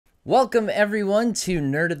Welcome everyone to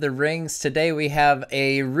Nerd of the Rings. Today we have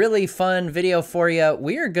a really fun video for you.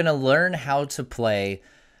 We are going to learn how to play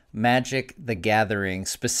Magic the Gathering,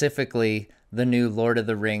 specifically the new Lord of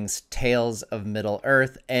the Rings Tales of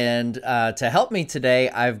Middle-earth. And to help me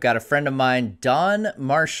today, I've got a friend of mine, Don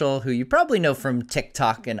Marshall, who you probably know from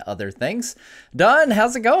TikTok and other things. Don,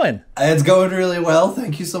 how's it going? It's going really well.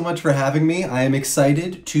 Thank you so much for having me. I am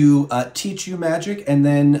excited to teach you magic and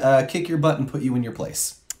then kick your butt and put you in your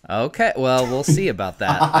place. Okay, well, we'll see about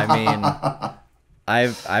that. I mean,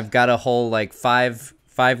 I've got a whole like five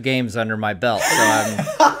games under my belt, so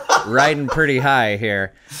I'm riding pretty high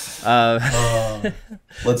here.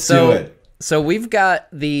 Let's do it. So we've got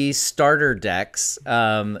the starter decks,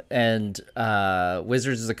 and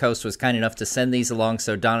Wizards of the Coast was kind enough to send these along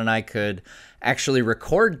so Don and I could actually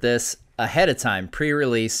record this ahead of time,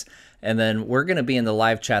 pre-release, and then we're going to be in the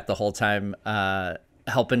live chat the whole time,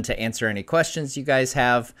 helping to answer any questions you guys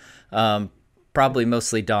have. Probably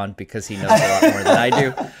mostly Don because he knows a lot more than I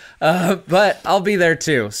do. But I'll be there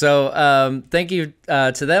too. So thank you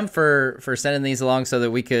to them for sending these along so that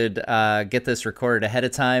we could get this recorded ahead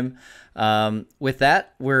of time. With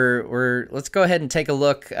that, let's go ahead and take a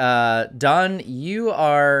look. Don, you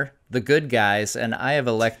are the good guys, and I have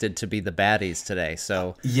elected to be the baddies today.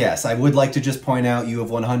 So yes, I would like to just point out you have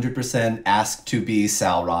 100% asked to be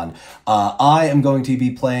Sauron. I am going to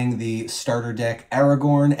be playing the starter deck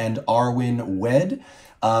Aragorn and Arwen Wed.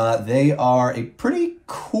 They are a pretty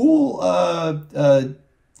cool, I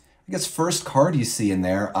guess, first card you see in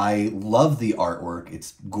there. I love the artwork.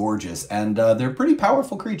 It's gorgeous, and they're pretty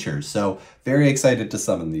powerful creatures. So very excited to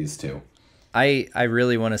summon these two. I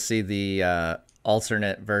really want to see the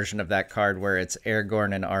alternate version of that card where it's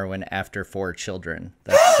Aragorn and Arwen after 4 children.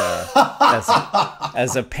 That's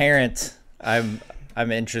as a parent, I'm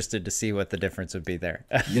interested to see what the difference would be there.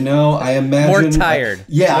 You know, I imagine more tired.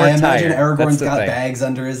 I imagine tired. Aragorn's got bags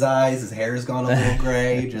under his eyes. His hair's gone a little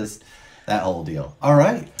gray. Just that whole deal. All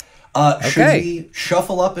right. Should we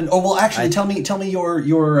shuffle up and? Oh well, actually, tell me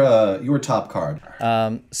your top card.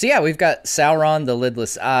 So yeah, we've got Sauron, the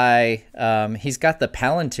Lidless Eye. He's got the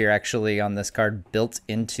Palantir actually on this card built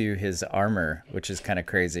into his armor, which is kind of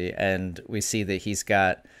crazy. And we see that he's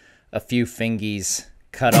got a few fingies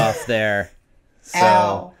cut off there. So,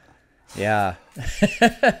 ow. Yeah.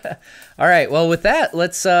 All right. Well, with that,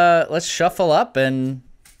 let's shuffle up and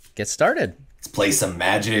get started. Let's play some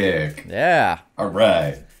magic. Yeah. All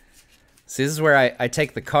right. See, this is where I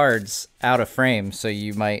take the cards out of frame, so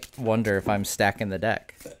you might wonder if I'm stacking the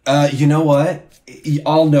deck. You know what?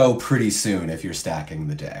 I'll know pretty soon if you're stacking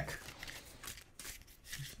the deck.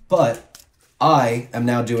 But I am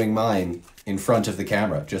now doing mine in front of the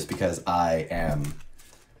camera just because I am...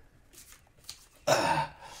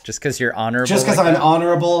 just because you're honorable? Just because I'm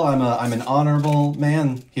honorable. I'm an honorable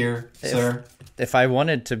man here, sir. If I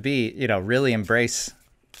wanted to be, really embrace,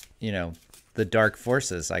 the dark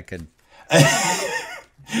forces, I could...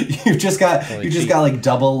 you just got like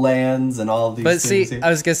double lands and all of these things. But see, I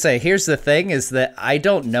was gonna say, here's the thing: is that I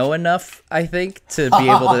don't know enough, I think, to be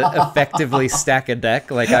able to effectively stack a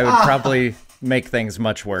deck. Like I would probably make things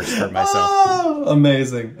much worse for myself. Oh,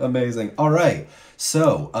 amazing, amazing. All right,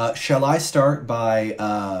 so shall I start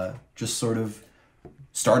by just sort of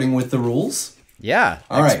starting with the rules? Yeah,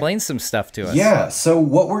 explain some stuff to us. Yeah, so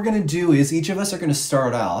what we're gonna do is each of us are gonna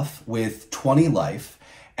start off with 20 life,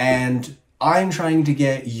 and I'm trying to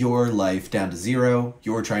get your life down to 0.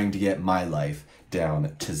 You're trying to get my life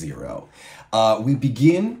down to 0. We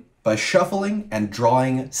begin by shuffling and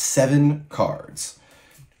drawing 7 cards.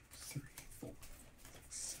 3, 4, 5,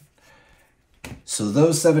 6, 7. So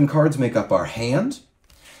those 7 cards make up our hand.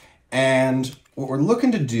 And what we're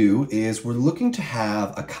looking to do is we're looking to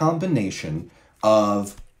have a combination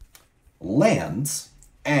of lands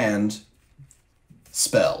and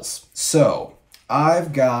spells. So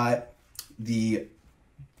I've got the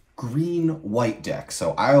green-white deck,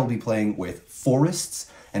 so I'll be playing with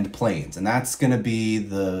forests and plains, and that's going to be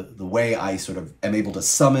the way I sort of am able to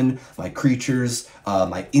summon my creatures,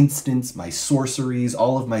 my instants, my sorceries,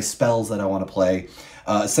 all of my spells that I want to play.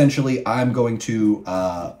 Essentially, I'm going to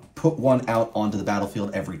put one out onto the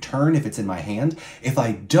battlefield every turn if it's in my hand. If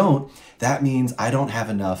I don't, that means I don't have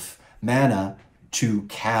enough mana to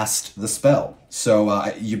cast the spell.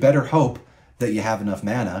 So you better hope that you have enough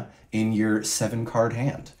mana in your 7-card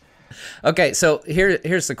hand. Okay, so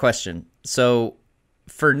here's the question. So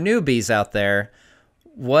for newbies out there,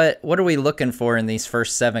 what are we looking for in these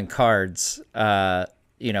first 7 cards?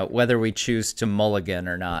 Whether we choose to mulligan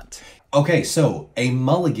or not. Okay, so a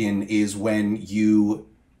mulligan is when you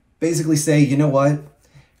basically say, you know what?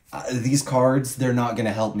 these cards, they're not going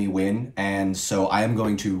to help me win, and so I am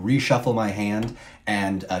going to reshuffle my hand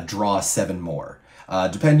and draw 7 more.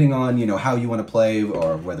 Depending on, you know, how you want to play,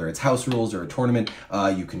 or whether it's house rules or a tournament,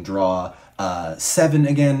 you can draw 7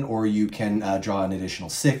 again, or you can draw an additional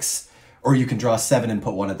 6, or you can draw 7 and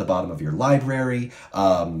put 1 at the bottom of your library.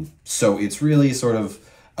 So it's really sort of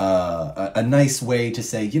a nice way to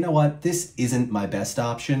say, you know what, this isn't my best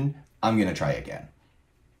option. I'm going to try again.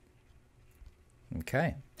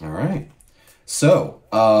 Okay. All right. So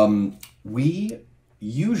we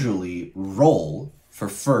usually roll for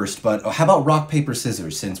first, but how about rock, paper,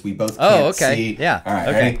 scissors, since we both can't see? Yeah. All right,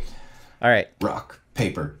 okay. ready? All right. Rock,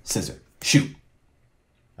 paper, scissors, shoot.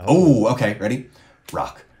 Oh, okay, ready?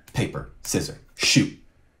 Rock, paper, scissors, shoot.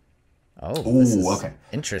 Oh, this is okay.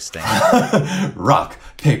 Interesting. Rock,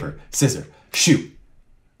 paper, scissors, shoot.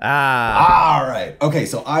 Ah. All right. Okay,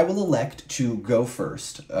 so I will elect to go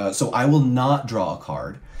first. So I will not draw a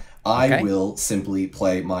card. I will simply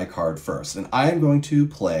play my card first. And I am going to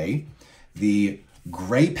play the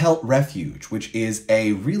Gray Pelt Refuge, which is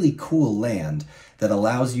a really cool land that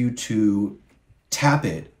allows you to tap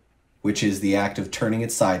it, which is the act of turning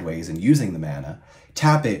it sideways and using the mana,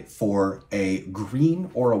 tap it for a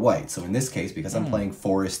green or a white. So in this case, because I'm playing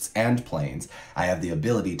forests and plains, I have the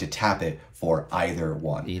ability to tap it for either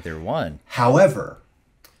one. Either one. However,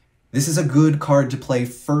 this is a good card to play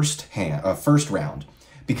first round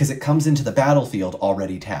because it comes into the battlefield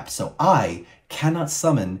already tapped. So I cannot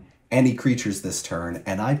summon any creatures this turn,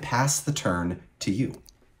 and I pass the turn to you.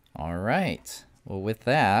 All right. Well, with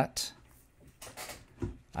that,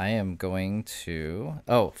 I am going to...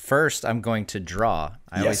 Oh, first I'm going to draw.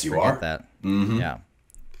 I always forget that. Mm-hmm. Yeah.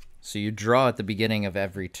 So you draw at the beginning of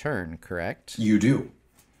every turn, correct? You do.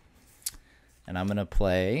 And I'm going to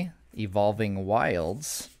play Evolving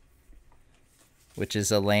Wilds, which is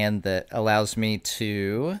a land that allows me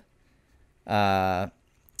to... I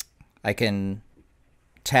can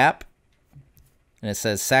tap, and it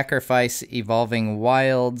says sacrifice Evolving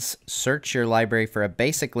Wilds, search your library for a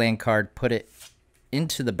basic land card, put it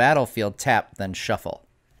into the battlefield, tap, then shuffle.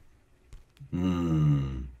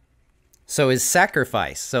 So is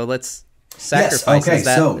sacrifice. So let's sacrifice.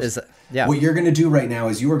 Yes, okay, yeah. What you're going to do right now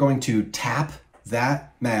is you are going to tap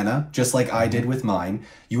that mana, just like I did with mine.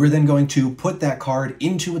 You are then going to put that card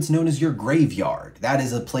into what's known as your graveyard. That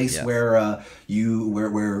is a place where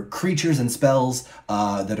where creatures and spells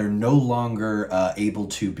that are no longer able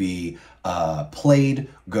to be played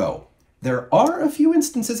go. There are a few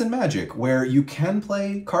instances in Magic where you can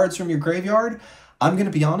play cards from your graveyard. I'm going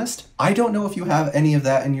to be honest, I don't know if you have any of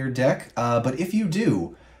that in your deck, but if you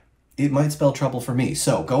do, it might spell trouble for me.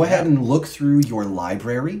 So go ahead and look through your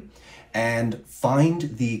library and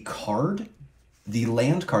find the card, the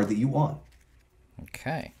land card that you want.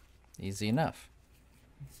 Okay, easy enough.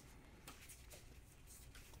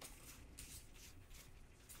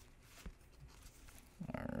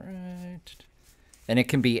 All right. And it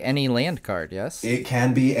can be any land card, yes? It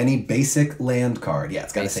can be any basic land card. Yeah,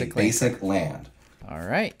 it's got to say basic land. All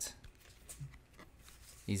right.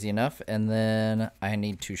 Easy enough. And then I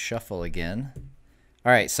need to shuffle again.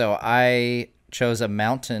 All right, so I chose a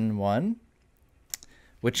mountain one,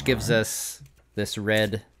 which gives us this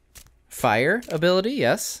red fire ability,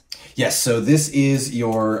 yes? Yes, so this is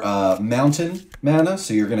your mountain mana,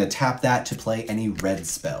 so you're going to tap that to play any red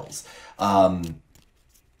spells.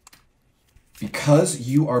 Because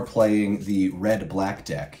you are playing the red-black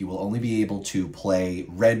deck, you will only be able to play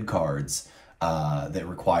red cards that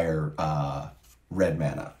require red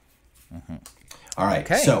mana. All right,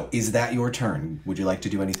 so is that your turn? Would you like to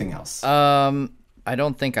do anything else? I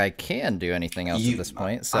don't think I can do anything else at this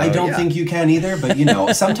point. So, I don't think you can either, but you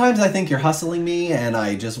know, sometimes I think you're hustling me, and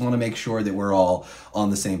I just want to make sure that we're all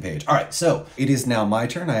on the same page. All right, so it is now my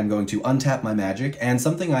turn. I am going to untap my magic, and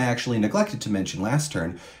something I actually neglected to mention last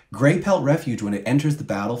turn, Gray Pelt Refuge, when it enters the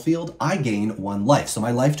battlefield, I gain 1 life. So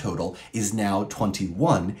my life total is now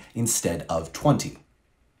 21 instead of 20.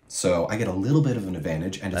 So I get a little bit of an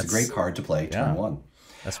advantage, and it's a great card to play turn 1.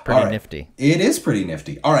 That's pretty nifty. It is pretty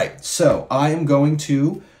nifty. All right, so I am going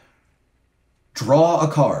to draw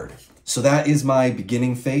a card. So that is my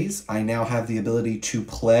beginning phase. I now have the ability to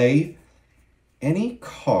play any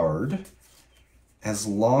card as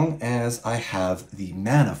long as I have the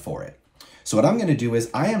mana for it. So what I'm going to do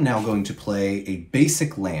is I am now going to play a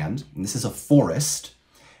basic land, and this is a forest,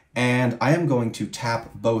 and I am going to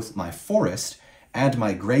tap both my forest and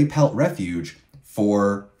my Gray Pelt Refuge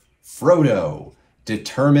for Frodo,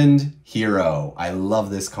 Determined Hero. I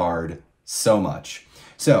love this card so much.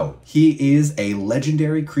 So he is a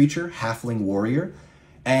legendary creature, halfling warrior,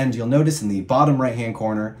 and you'll notice in the bottom right-hand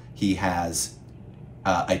corner he has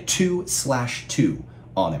a 2/2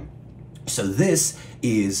 on him. So this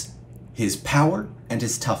is his power and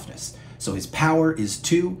his toughness. So his power is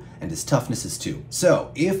 2 and his toughness is 2.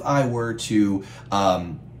 So if I were to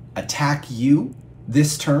attack you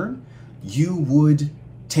this turn, you would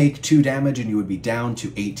take 2 damage and you would be down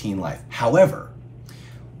to 18 life. However,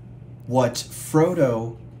 what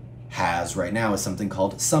Frodo has right now is something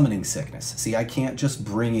called Summoning Sickness. See, I can't just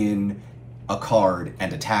bring in a card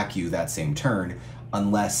and attack you that same turn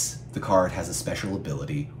unless the card has a special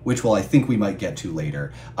ability, which I think we might get to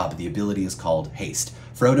later, but the ability is called Haste.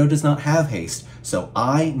 Frodo does not have Haste, so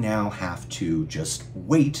I now have to just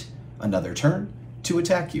wait another turn to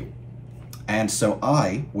attack you. And so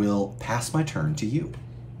I will pass my turn to you.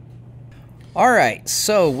 All right,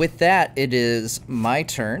 so with that, it is my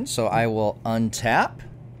turn, so I will untap,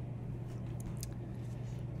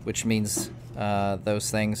 which means those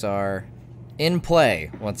things are in play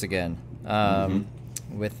once again.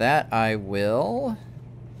 With that, I will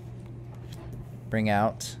bring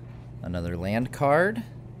out another land card,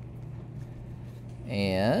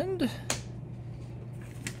 and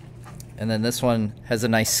then this one has a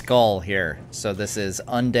nice skull here. So this is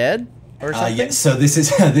undead or something. Yes. So this is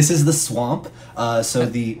this is the swamp. So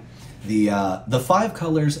the 5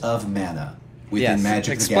 colors of mana within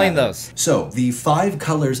Magic the Gathering. Explain those. So the 5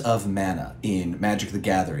 colors of mana in Magic the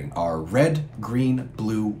Gathering are red, green,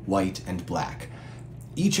 blue, white, and black.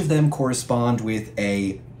 Each of them correspond with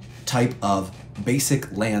a type of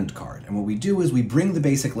basic land card. And what we do is we bring the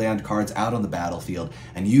basic land cards out on the battlefield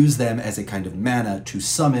and use them as a kind of mana to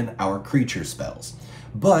summon our creature spells.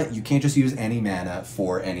 But you can't just use any mana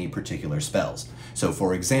for any particular spells. So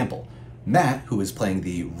for example, Matt, who is playing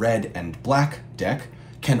the red and black deck,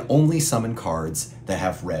 can only summon cards that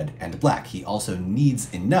have red and black. He also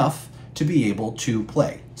needs enough to be able to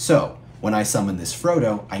play. So when I summon this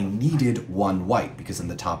Frodo, I needed 1 white, because in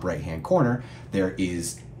the top right-hand corner, there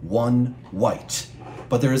is 1 white.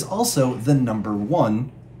 But there is also the number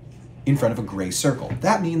 1 in front of a gray circle.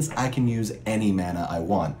 That means I can use any mana I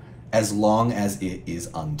want, as long as it is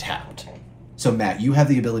untapped. So Matt, you have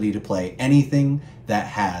the ability to play anything that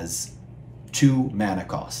has 2 mana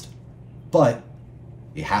cost, but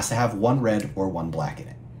it has to have 1 red or 1 black in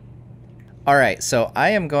it. All right, so I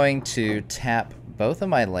am going to tap both of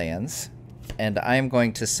my lands, and I am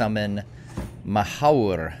going to summon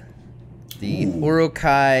Mahaur, the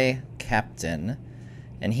Uruk-hai captain,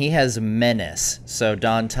 and he has Menace. So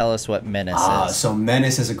Don, tell us what Menace is. So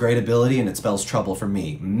Menace is a great ability, and it spells trouble for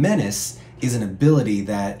me. Menace is an ability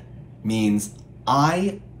that means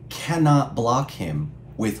I cannot block him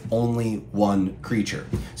with only 1 creature.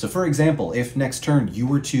 So for example, if next turn you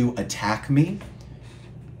were to attack me,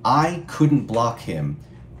 I couldn't block him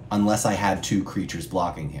unless I had 2 creatures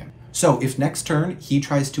blocking him. So if next turn he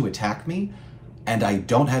tries to attack me and I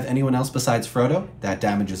don't have anyone else besides Frodo, that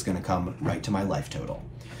damage is going to come right to my life total.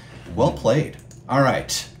 Well played. All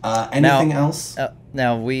right. Anything else?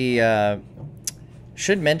 Now we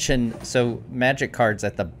should mention, so magic cards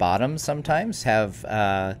at the bottom sometimes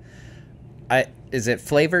have is it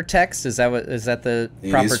flavor text? Is that the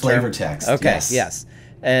proper term? It is flavor text. Okay. Yes. Yes.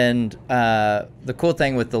 And the cool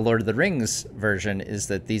thing with the Lord of the Rings version is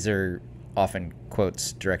that these are often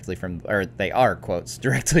quotes directly from, or they are quotes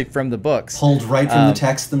directly from the books, pulled right from the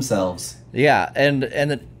text themselves. Yeah, and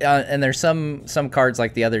there's some cards,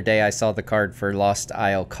 like the other day I saw the card for Lost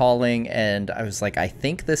Isle Calling, and I was like, I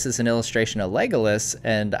think this is an illustration of Legolas,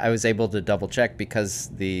 and I was able to double check because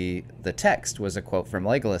the text was a quote from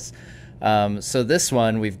Legolas. So this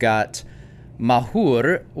one we've got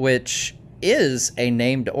Mahur, which is a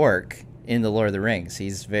named orc in the Lord of the Rings.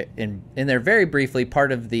 He's in there very briefly,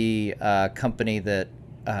 part of the company that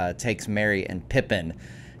takes Merry and Pippin,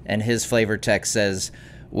 and his flavor text says,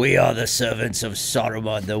 "We are the servants of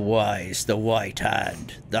Saruman the Wise, the White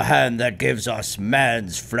Hand, the hand that gives us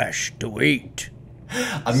man's flesh to eat."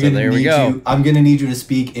 I'm gonna need you to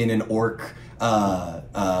speak in an orc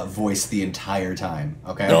voice the entire time.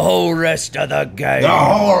 Okay. The whole rest of the game. The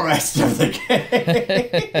whole rest of the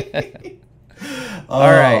game.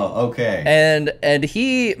 All right. Okay. And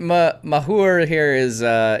he Mahur here is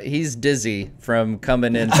he's dizzy from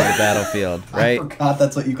coming into the battlefield, right? I forgot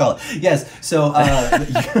that's what you call it. Yes. So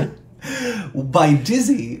by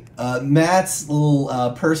dizzy, Matt's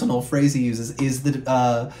little personal phrase he uses is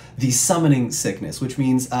the summoning sickness, which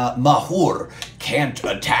means Mahur can't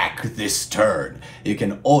attack this turn. You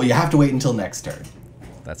have to wait until next turn.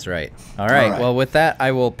 That's right. All right. Well, with that,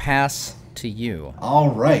 I will pass to you. All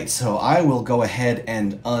right, so I will go ahead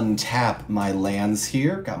and untap my lands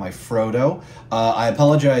here. Got my Frodo. I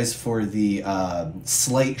apologize for the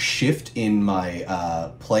slight shift in my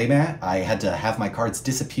playmat. I had to have my cards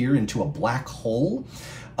disappear into a black hole,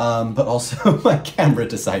 but also my camera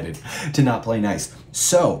decided to not play nice.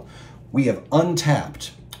 So we have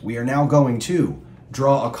untapped. We are now going to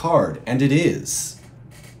draw a card, and it is...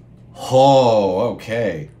 Oh,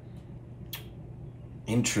 okay.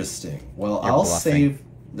 Interesting. Well, You're I'll bluffing.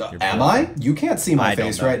 save... Am I? You can't see my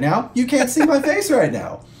face right now. You can't see my face right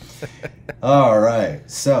now. All right.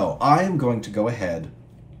 So I am going to go ahead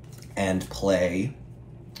and play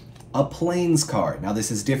a Plains card. Now, this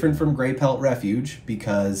is different from Grey Pelt Refuge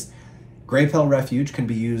because Grey Pelt Refuge can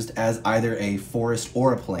be used as either a forest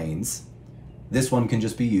or a plains. This one can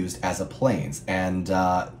just be used as a plains. And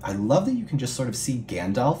I love that you can just sort of see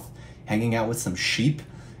Gandalf hanging out with some sheep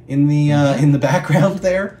in the background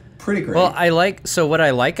there. Pretty great. Well, so what I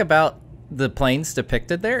like about the plains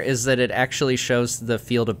depicted there is that it actually shows the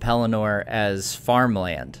field of Pelennor as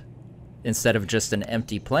farmland instead of just an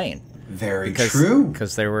empty plain. Very true.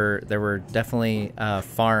 Because there were definitely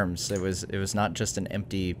farms. It was not just an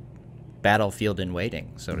empty battlefield in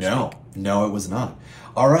waiting, so to speak. No, it was not.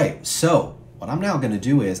 All right, so what I'm now going to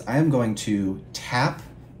do is I am going to tap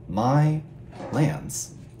my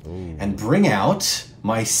lands and bring out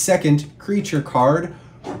my second creature card,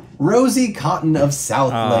 Rosy Cotton of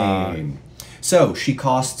South Lane. So she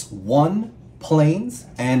costs 1 plains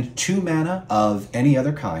and 2 mana of any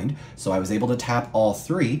other kind, so I was able to tap all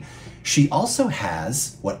 3. She also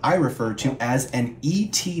has what I refer to as an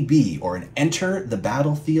ETB, or an Enter the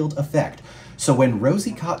Battlefield effect. So when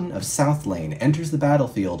Rosy Cotton of South Lane enters the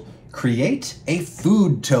battlefield, create a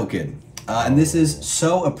food token. And this is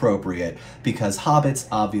so appropriate because hobbits,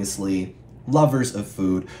 obviously, lovers of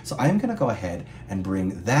food. So I'm going to go ahead and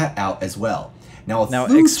bring that out as well. Now,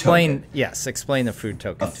 explain the food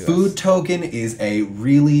token to us. A food token is a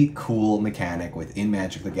really cool mechanic within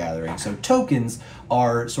Magic the Gathering. So tokens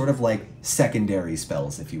are sort of like secondary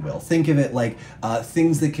spells, if you will. Think of it like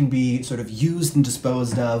things that can be sort of used and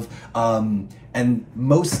disposed of, and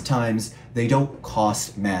most times they don't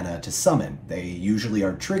cost mana to summon. They usually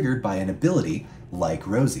are triggered by an ability like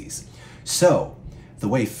Rosie's. So the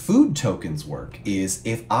way food tokens work is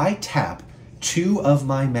if I tap 2 of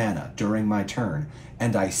my mana during my turn,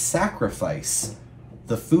 and I sacrifice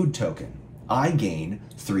the food token, I gain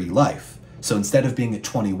 3 life. So instead of being at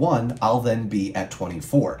 21, I'll then be at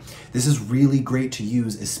 24. This is really great to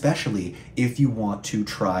use, especially if you want to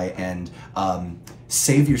try and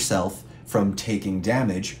save yourself from taking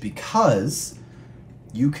damage, because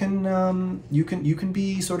you can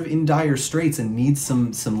be sort of in dire straits and need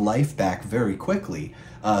some life back very quickly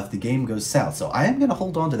if the game goes south. So I am going to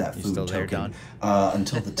hold on to that food token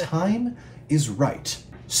until the time is right.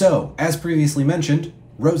 So, as previously mentioned,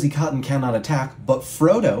 Rosy Cotton cannot attack, but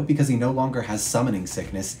Frodo, because he no longer has summoning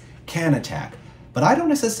sickness, can attack. But I don't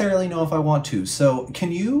necessarily know if I want to, so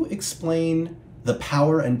can you explain the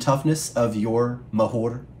power and toughness of your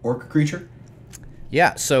Mahor orc creature?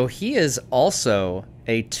 Yeah, so he is also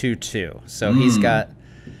a 2/2. So he's got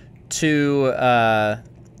 2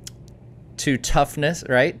 toughness,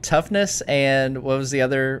 right? Toughness, and what was the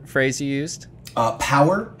other phrase you used?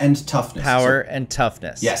 Power and toughness. Power and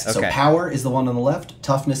toughness. Yes, okay. So power is the one on the left,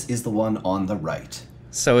 toughness is the one on the right.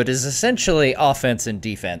 So it is essentially offense and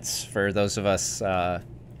defense for those of us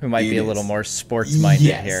who might be a little more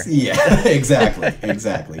sports-minded here. Yeah, exactly.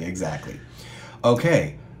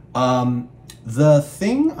 Okay, the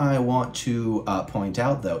thing I want to point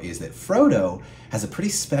out, though, is that Frodo has a pretty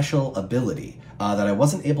special ability that I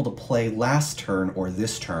wasn't able to play last turn or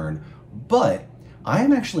this turn, but I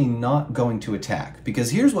am actually not going to attack,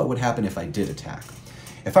 because here's what would happen if I did attack.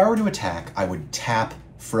 If I were to attack, I would tap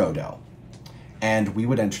Frodo, and we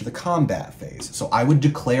would enter the combat phase. So I would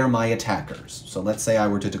declare my attackers. So let's say I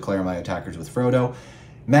were to declare my attackers with Frodo.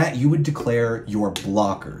 Matt, you would declare your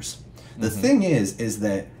blockers. The thing is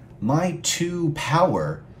that my 2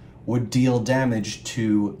 power would deal damage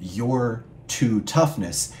to your 2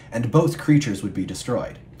 toughness, and both creatures would be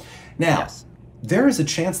destroyed. Now, there is a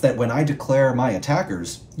chance that when I declare my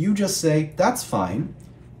attackers, you just say, that's fine,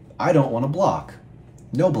 I don't want to block.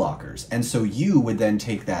 No blockers. And so you would then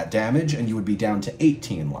take that damage, and you would be down to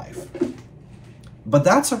 18 life. But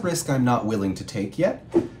that's a risk I'm not willing to take yet.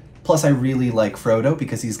 Plus, I really like Frodo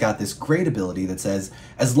because he's got this great ability that says,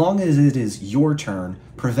 as long as it is your turn,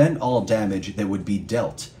 prevent all damage that would be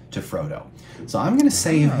dealt to Frodo. So I'm going to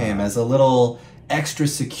save him as a little extra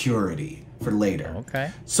security for later.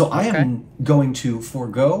 Okay. So I am going to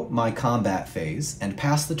forego my combat phase and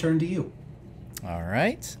pass the turn to you. All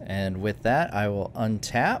right, and with that, I will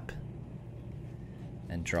untap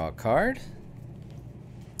and draw a card.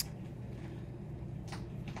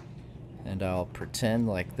 And I'll pretend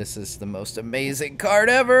like this is the most amazing card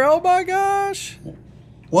ever. Oh my gosh!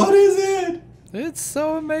 What is it? It's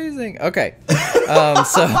so amazing. Okay,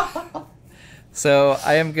 so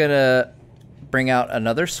I am gonna bring out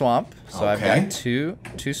another swamp. So I've got two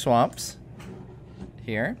swamps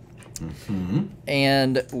here.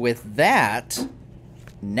 And with that,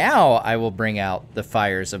 now I will bring out the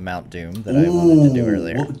Fires of Mount Doom that I wanted to do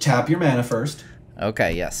earlier. Well, tap your mana first.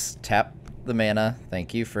 Okay, yes. Tap the mana.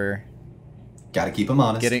 Thank you for gotta keep them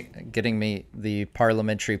honest. Getting me the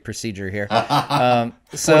parliamentary procedure here.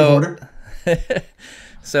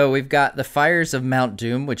 So we've got the Fires of Mount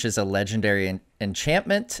Doom, which is a legendary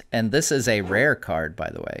enchantment, and this is a rare card, by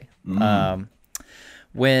the way.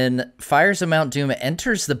 When Fires of Mount Doom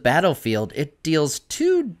enters the battlefield, it deals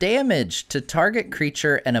 2 damage to target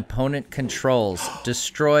creature and opponent controls.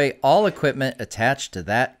 Destroy all equipment attached to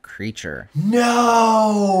that creature.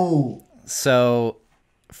 No! So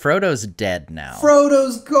Frodo's dead now.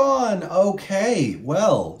 Frodo's gone! Okay,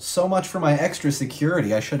 well, so much for my extra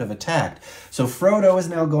security. I should have attacked. So Frodo is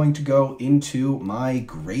now going to go into my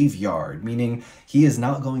graveyard, meaning he is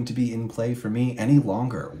not going to be in play for me any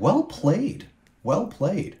longer. Well played. Well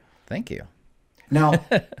played. Thank you. Now,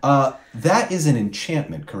 that is an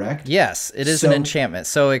enchantment, correct? Yes, it is an enchantment.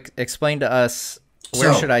 So explain to us,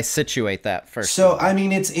 where should I situate that first? So, I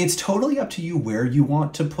mean, it's totally up to you where you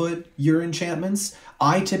want to put your enchantments.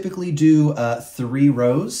 I typically do 3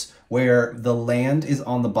 rows where the land is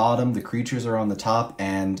on the bottom, the creatures are on the top,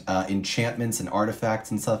 and enchantments and artifacts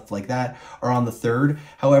and stuff like that are on the third.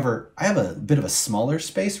 However, I have a bit of a smaller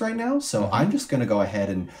space right now, so I'm just going to go ahead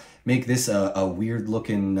and make this a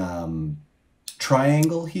weird-looking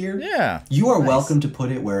triangle here. Yeah. You are welcome to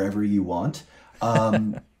put it wherever you want.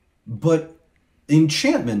 But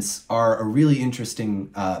enchantments are a really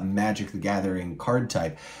interesting Magic the Gathering card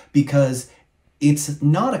type because it's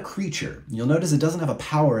not a creature. You'll notice it doesn't have a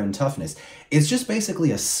power and toughness. It's just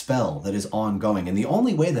basically a spell that is ongoing. And the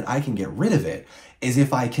only way that I can get rid of it is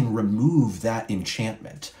if I can remove that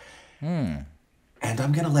enchantment. And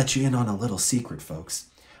I'm going to let you in on a little secret, folks.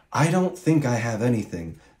 I don't think I have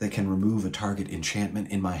anything that can remove a target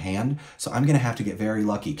enchantment in my hand, so I'm going to have to get very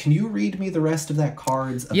lucky. Can you read me the rest of that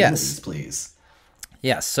card's abilities, please?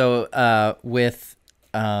 Yes, so with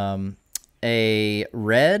a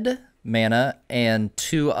red mana and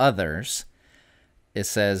 2 others, it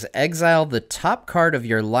says, exile the top card of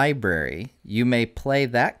your library. You may play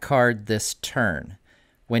that card this turn.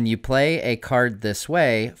 When you play a card this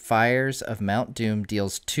way, Fires of Mount Doom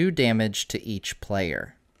deals 2 damage to each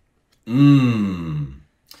player.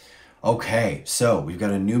 Okay, so we've got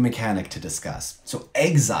a new mechanic to discuss. So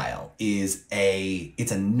exile is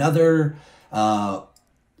it's another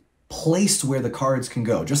place where the cards can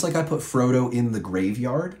go. Just like I put Frodo in the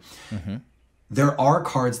graveyard, there are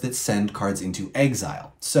cards that send cards into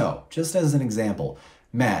exile. So just as an example,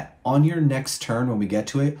 Matt, on your next turn when we get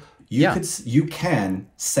to it, you can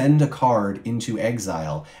send a card into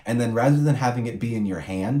exile, and then rather than having it be in your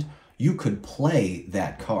hand, you could play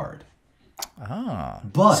that card.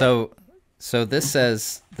 But so this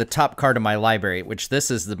says the top card of my library, which this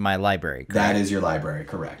is my library, correct? That is your library,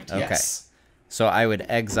 correct. Okay. Yes. So I would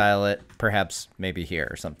exile it, perhaps maybe here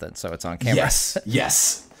or something, so it's on camera.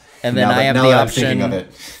 Yes. And then I have the option. I'm thinking of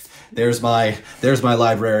it. There's my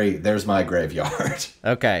library. There's my graveyard.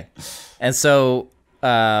 Okay, and so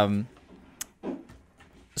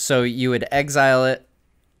so you would exile it,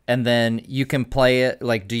 and then you can play it.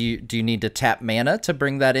 Like, do you need to tap mana to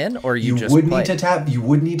bring that in, or you just would play? You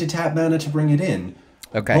would need to tap mana to bring it in.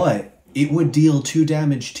 Okay, but it would deal 2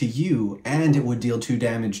 damage to you, and it would deal 2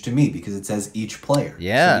 damage to me because it says each player.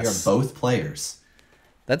 Yes, so we are both players.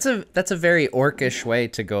 That's a very orcish way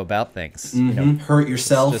to go about things. You know? Hurt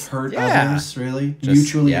yourself, hurt others. Really,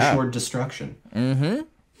 mutually assured destruction.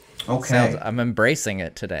 Okay, I'm embracing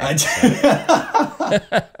it today.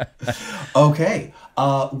 Okay.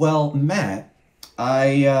 Well, Matt,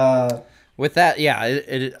 with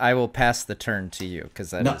that, I will pass the turn to you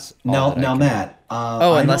because that is all now, Matt.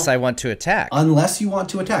 Unless I want to attack. Unless you want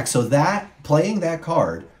to attack. So playing that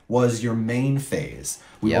card was your main phase.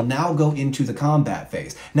 We will now go into the combat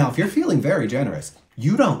phase. Now, if you're feeling very generous,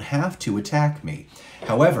 you don't have to attack me.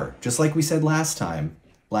 However, just like we said last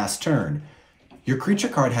turn, your creature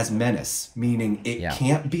card has menace, meaning it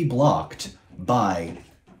can't be blocked by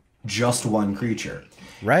just one creature.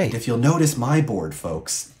 Right. And if you'll notice my board,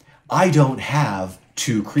 folks, I don't have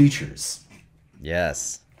 2 creatures.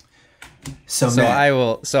 Yes. So I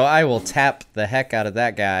will tap the heck out of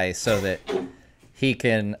that guy so that he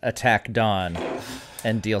can attack Dawn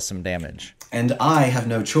and deal some damage. And I have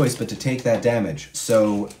no choice but to take that damage.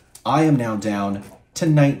 So I am now down to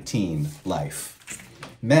 19 life.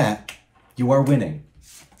 Matt, you are winning.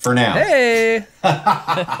 For now. Hey!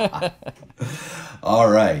 All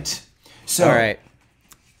right. So All right.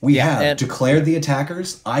 we have declared the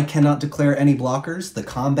attackers. I cannot declare any blockers. The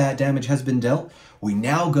combat damage has been dealt. We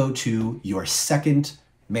now go to your second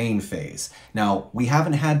main phase. Now, we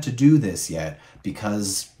haven't had to do this yet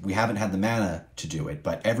because we haven't had the mana to do it,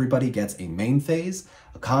 but everybody gets a main phase,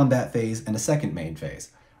 a combat phase, and a second main phase.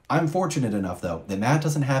 I'm fortunate enough, though, that Matt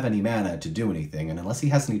doesn't have any mana to do anything, and unless he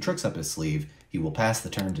has any tricks up his sleeve, he will pass the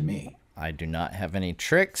turn to me. I do not have any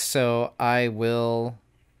tricks, so I will,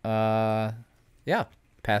 pass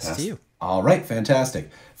to you. All right, fantastic.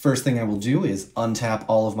 First thing I will do is untap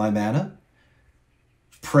all of my mana.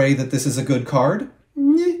 Pray that this is a good card.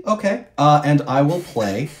 Okay. And I will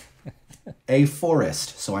play a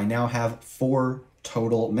forest. So I now have 4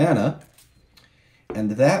 total mana.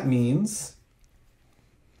 And that means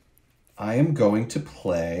I am going to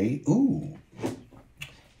play... Ooh.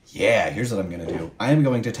 Yeah, here's what I'm going to do. I am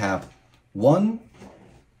going to tap 1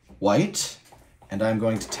 white, and I'm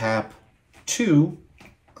going to tap 2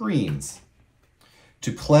 greens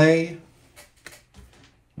to play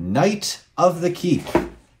Knight of the Keep.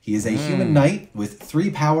 He is a human knight with 3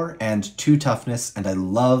 power and 2 toughness, and I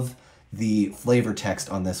love the flavor text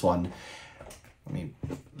on this one. Let me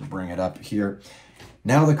bring it up here.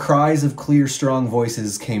 Now the cries of clear, strong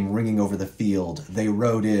voices came ringing over the field. They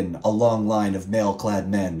rode in, a long line of mail-clad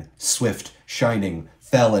men, swift, shining,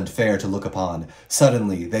 fell and fair to look upon.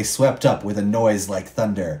 Suddenly they swept up with a noise like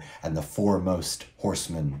thunder, and the foremost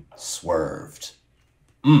horsemen swerved.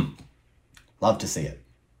 Love to see it.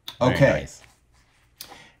 Okay. Very nice.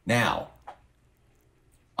 Now,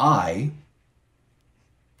 I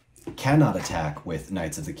cannot attack with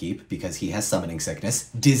Knights of the Keep because he has summoning sickness.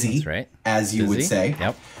 Dizzy, That's right. as you would say.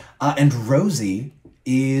 Yep. And Rosie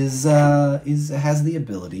has the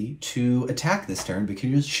ability to attack this turn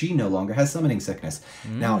because she no longer has summoning sickness.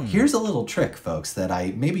 Now, here's a little trick, folks, that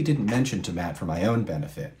I maybe didn't mention to Matt for my own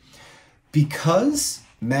benefit. Because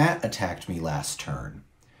Matt attacked me last turn,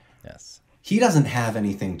 Yes. he doesn't have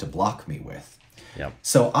anything to block me with. Yep.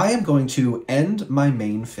 So I am going to end my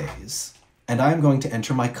main phase, and I am going to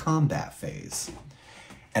enter my combat phase.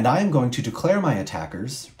 And I am going to declare my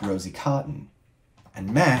attackers Rosie Cotton.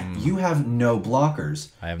 And Matt, you have no blockers.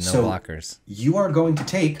 I have no blockers. You are going to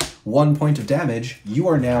take 1 point of damage. You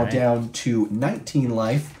are now down to 19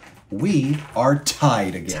 life. We are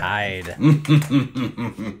tied again. Tied.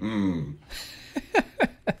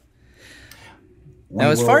 Now,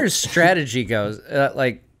 as far as strategy goes,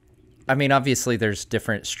 obviously there's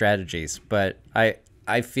different strategies, but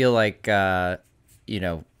I feel like,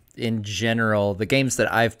 in general, the games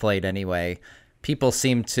that I've played anyway, people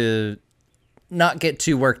seem to not get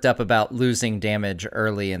too worked up about losing damage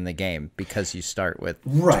early in the game because you start with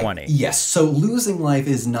 20. Yes, so losing life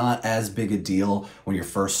is not as big a deal when you're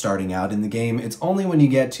first starting out in the game. It's only when you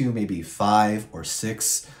get to maybe 5 or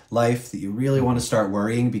 6 life that you really want to start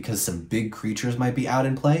worrying because some big creatures might be out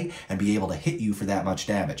in play and be able to hit you for that much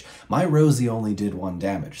damage. My Rosie only did 1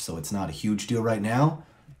 damage, so it's not a huge deal right now,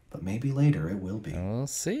 but maybe later it will be. We'll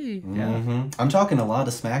see. Yeah. I'm talking a lot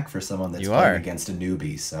of smack for someone that's playing against a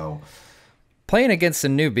newbie, so... Playing against a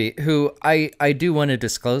newbie, who I do want to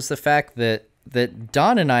disclose the fact that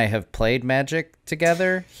Don and I have played Magic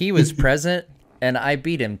together. He was present, and I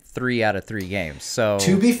beat him 3 out of 3 games. So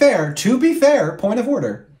To be fair, point of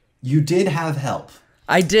order, you did have help.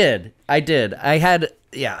 I did. I had,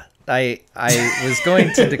 I was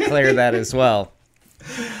going to declare that as well.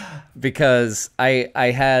 Because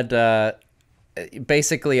I had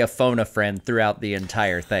basically a phone a friend throughout the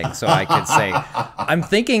entire thing, so I could say, I'm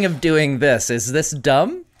thinking of doing this. Is this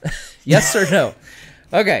dumb? Yes or no?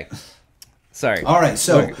 Okay. Sorry. All right,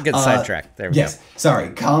 so... We'll get sidetracked. There we go.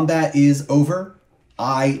 Sorry. Combat is over.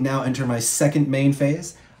 I now enter my second main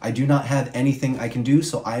phase. I do not have anything I can do,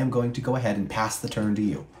 so I am going to go ahead and pass the turn to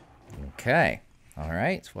you. Okay. All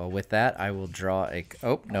right. Well, with that, I will draw a...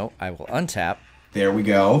 Oh, no. I will untap. There we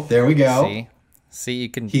go. See, you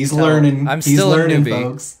can. He's learning. I'm still a newbie,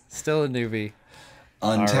 folks. Still a newbie.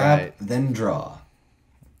 Untap, then draw.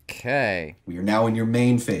 Okay. We are now in your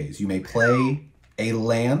main phase. You may play a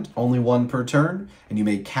land, only 1 per turn, and you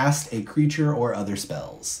may cast a creature or other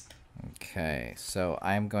spells. Okay, so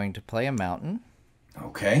I'm going to play a mountain.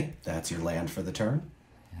 Okay, that's your land for the turn.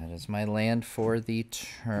 That is my land for the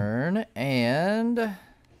turn, and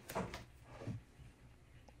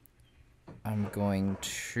I'm going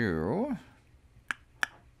to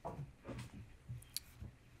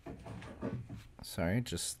Sorry,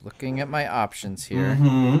 just looking at my options here.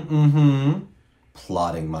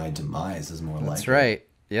 Plotting my demise is more like That's right.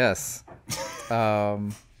 Yes. There's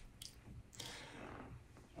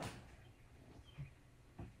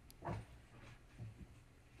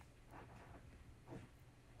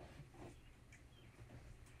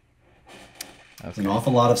an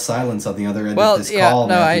awful lot of silence on the other end of this call,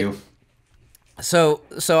 Matthew. So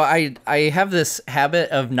I have this habit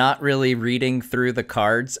of not really reading through the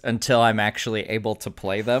cards until I'm actually able to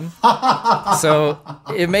play them. So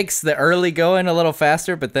it makes the early going a little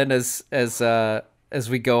faster, but then as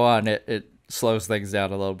we go on, it slows things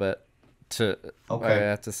down a little bit. I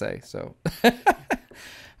have to say so.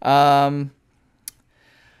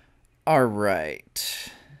 All right.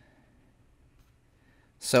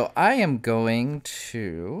 So I am going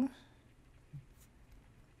to.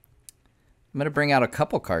 I'm going to bring out a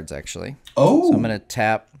couple cards, actually. Oh. So I'm going to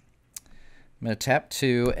tap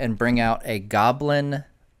 2 and bring out a Goblin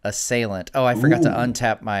Assailant. Oh, I forgot to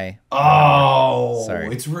untap my... Oh,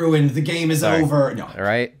 sorry. It's ruined. The game is over. No. All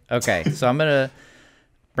right. Okay, so I'm going to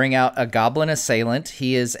bring out a Goblin Assailant.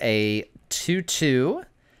 He is a 2/2,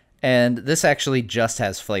 and this actually just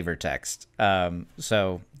has flavor text.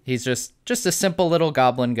 So he's just a simple little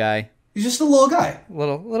goblin guy. He's just a little guy.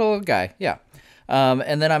 Little guy, yeah.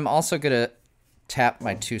 And then I'm also going to tap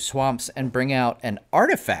my 2 swamps and bring out an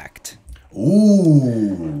artifact.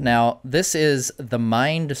 Ooh. Now, this is the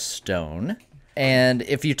Mind Stone. And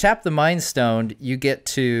if you tap the Mind Stone, you get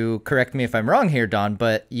to, correct me if I'm wrong here, Don,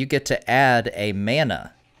 but you get to add a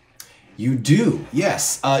mana. You do,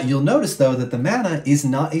 yes. You'll notice, though, that the mana is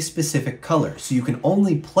not a specific color, so you can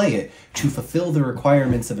only play it to fulfill the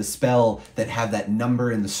requirements of a spell that have that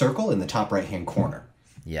number in the circle in the top right-hand corner.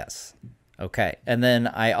 Yes. Okay, and then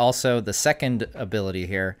I also, the second ability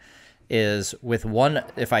here is with one,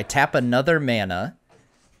 if I tap another mana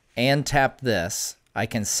and tap this, I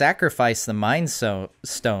can sacrifice the Mind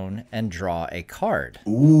Stone and draw a card.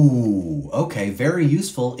 Ooh, okay, very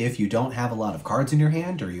useful if you don't have a lot of cards in your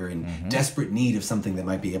hand or you're in desperate need of something that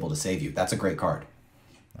might be able to save you. That's a great card.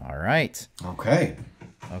 All right.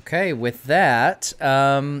 Okay, with that,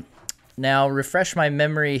 now refresh my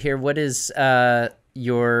memory here. What is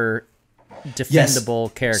your...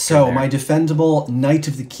 defendable character? So there? My defendable Knight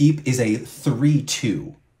of the Keep is a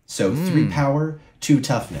 3/2. So 3 power, 2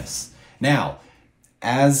 toughness. Now,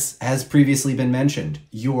 as has previously been mentioned,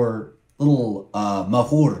 your little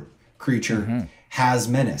Mahur creature has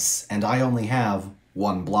menace, and I only have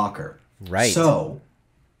 1 blocker. Right. So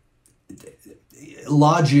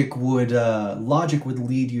logic would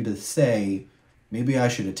lead you to say maybe I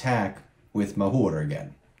should attack with Mahur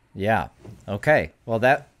again. Yeah. Okay. Well,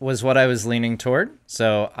 that was what I was leaning toward.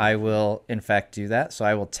 So I will, in fact, do that. So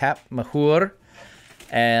I will tap Mahur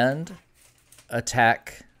and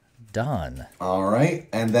attack Don. All right.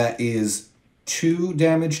 And that is 2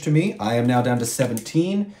 damage to me. I am now down to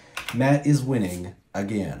 17. Matt is winning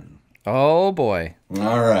again. Oh, boy.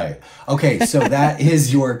 All right. Okay. So that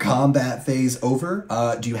is your combat phase over.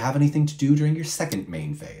 Do you have anything to do during your second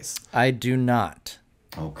main phase? I do not.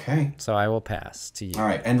 Okay. So I will pass to you. All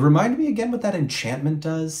right. And remind me again what that enchantment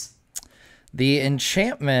does. The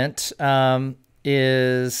enchantment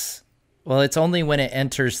is, well, it's only when it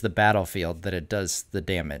enters the battlefield that it does the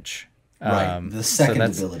damage. Right. The second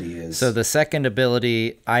ability is. So the second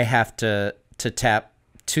ability, I have to tap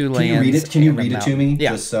 2 lands. Can you read it? Can you read it to me?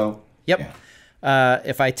 Yeah. Just so. Yep. Yeah.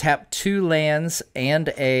 If I tap 2 lands and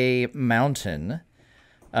a mountain,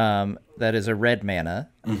 that is a red mana,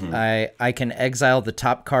 I can exile the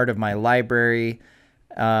top card of my library.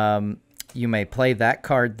 You may play that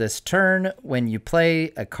card this turn. When you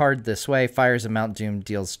play a card this way, fires a Mount Doom,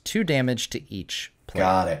 deals 2 damage to each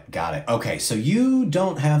player. Got it. Okay, so you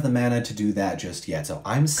don't have the mana to do that just yet, so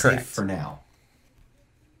I'm safe for now.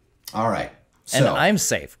 All right. So, and I'm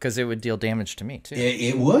safe because it would deal damage to me too.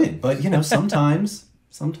 It would, but sometimes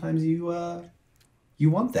you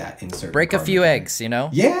want that in certain. Break a few eggs,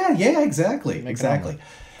 Yeah, exactly.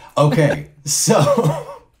 Okay, so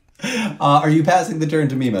are you passing the turn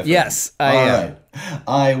to me, my friend? Yes, I am. All right,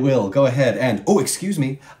 I will go ahead and excuse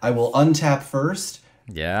me. I will untap first.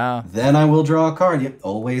 Yeah. Then I will draw a card. Yep,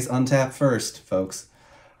 always untap first, folks.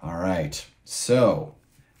 All right, so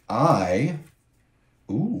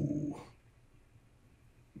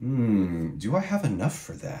do I have enough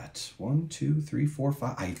for that? 1, 2, 3, 4,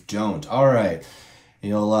 5. I don't. All right.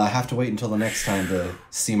 You'll have to wait until the next time to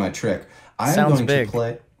see my trick. Sounds big. To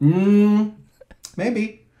play.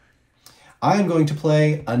 Maybe. I am going to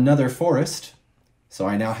play another forest. So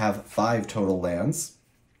I now have 5 total lands.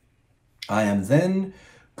 I am then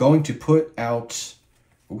going to put out.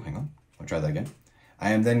 Hang on. I'll try that again.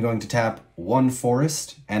 I am then going to tap 1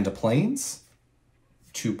 forest and a plains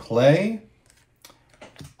to play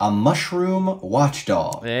a mushroom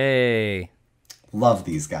watchdog. Hey. Love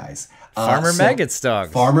these guys. Farmer Maggot's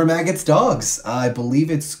dogs. Farmer Maggot's dogs. I believe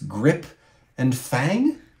it's Grip and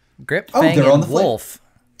Fang? Grip, Fang, and Wolf.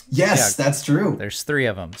 Yes, yeah, that's true. There's 3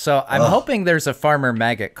 of them. So I'm hoping there's a Farmer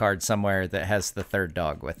Maggot card somewhere that has the 3rd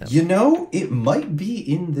dog with him. You know, it might be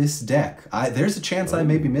in this deck. There's a chance I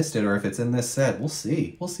maybe missed it, or if it's in this set. We'll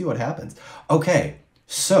see. We'll see what happens. Okay,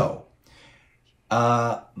 so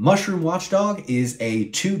Mushroom Watchdog is a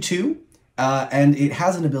 2/2, and it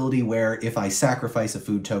has an ability where if I sacrifice a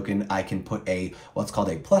food token, I can put what's called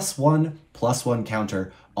a +1/+1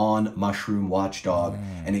 counter on Mushroom Watchdog,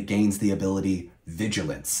 and it gains the ability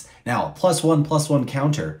Vigilance. Now, +1/+1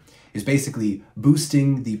 counter is basically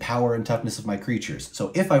boosting the power and toughness of my creatures.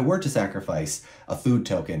 So if I were to sacrifice a food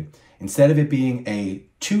token, instead of it being a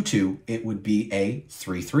 2/2, it would be a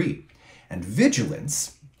 3/3. And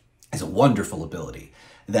Vigilance is a wonderful ability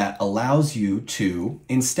that allows you to,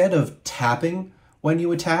 instead of tapping when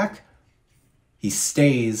you attack, he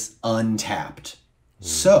stays untapped.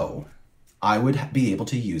 So I would be able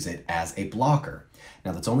to use it as a blocker.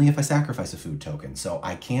 Now, that's only if I sacrifice a food token, so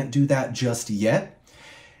I can't do that just yet.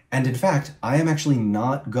 And in fact, I am actually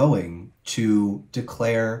not going to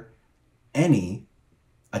declare any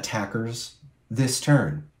attackers this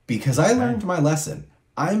turn because I learned my lesson.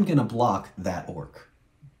 I'm going to block that orc.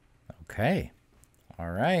 Okay. All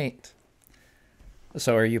right.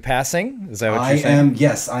 So are you passing? Is that what you're saying? I am,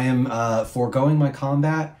 yes. I am foregoing my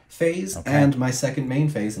combat phase and my second main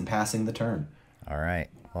phase and passing the turn. All right.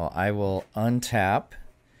 Well, I will untap.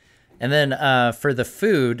 And then for the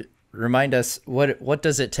food, remind us, what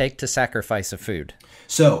does it take to sacrifice a food?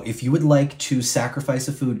 So if you would like to sacrifice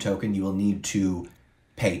a food token, you will need to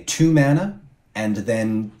pay 2 mana and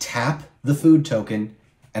then tap the food token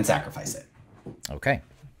and sacrifice it. Okay.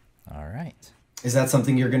 All right. Is that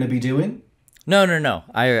something you're going to be doing? No.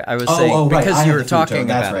 I was saying because right. you were talking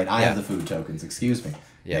about That's right. I have the food tokens. Excuse me. Yes.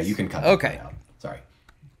 Yeah, you can cut that out. Sorry.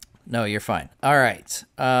 No, you're fine. All right.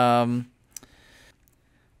 I'm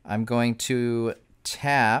going to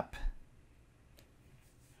tap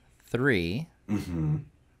 3. Mm-hmm.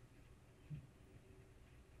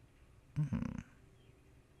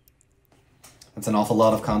 That's an awful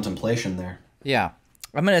lot of contemplation there. Yeah.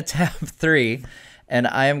 I'm going to tap 3, and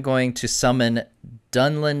I am going to summon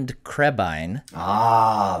Dunland Krebine.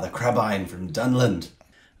 Ah, the Krebine from Dunland.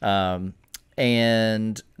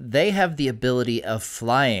 And they have the ability of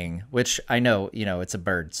flying, which I know, it's a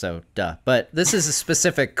bird, so duh. But this is a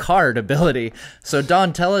specific card ability. So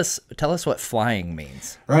Don, tell us what flying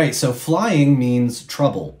means. Right, so flying means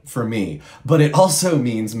trouble for me, but it also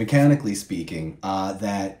means, mechanically speaking,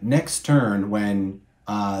 that next turn when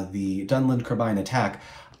the Dunland Krebine attack,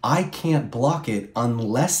 I can't block it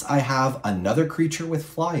unless I have another creature with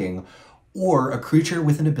flying or a creature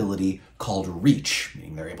with an ability called Reach,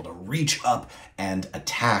 meaning they're able to reach up and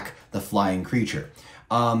attack the flying creature.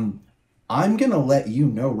 I'm going to let you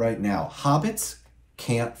know right now, hobbits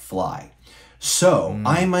can't fly. So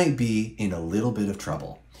I might be in a little bit of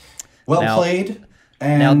trouble. Well played.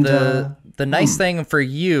 And, now, the nice thing for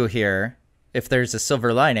you here, if there's a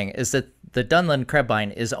silver lining, is that the Dunland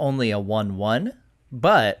Krebine is only a 1/1,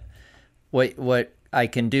 but what I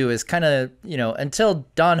can do is kind of, until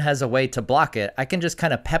Don has a way to block it, I can just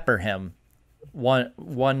kind of pepper him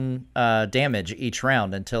one damage each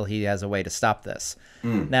round until he has a way to stop this.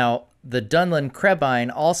 Now, the Dunland Krebine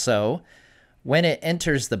also, when it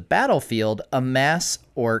enters the battlefield, amass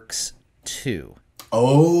orcs 2.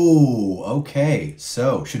 Oh, okay.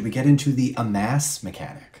 So, should we get into the amass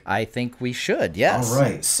mechanic? I think we should, yes. All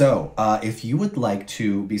right. So, if you would like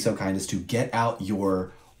to be so kind as to get out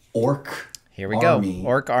your orc Here we army. go.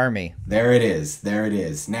 Orc army. There it is. There it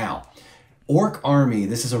is. Now, orc army,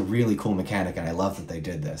 this is a really cool mechanic, and I love that they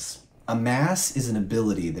did this. Amass is an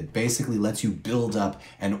ability that basically lets you build up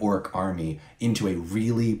an orc army into a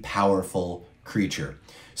really powerful creature.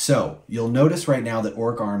 So, you'll notice right now that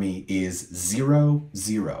orc army is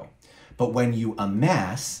 0/0. But when you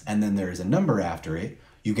amass, and then there is a number after it,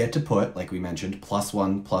 you get to put, like we mentioned,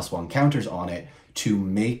 +1/+1 counters on it to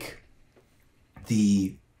make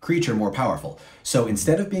the creature more powerful. So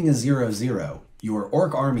instead of being a 0/0, your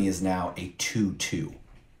orc army is now a 2/2.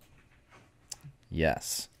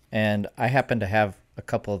 Yes. And I happen to have a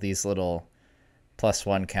couple of these little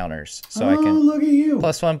 +1 counters. So I can look at you.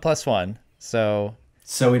 +1/+1. So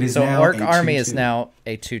it is now orc a army 2/2. is now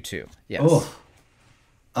a 2/2. Yes. Oh.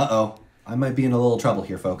 Uh-oh. I might be in a little trouble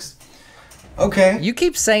here, folks. Okay. You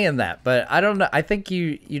keep saying that, but I don't know. I think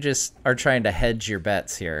you just are trying to hedge your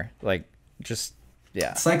bets here. Like, just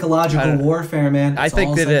Yeah. Psychological warfare, man. I It's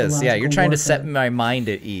think all it is. Yeah, you're psychological trying to warfare. set my mind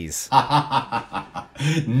at ease.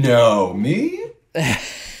 No, me?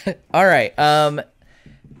 All right.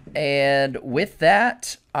 And with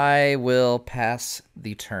that, I will pass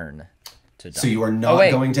the turn to Don. So you are not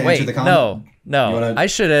going to enter the combat? No. I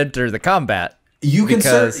should enter the combat. You can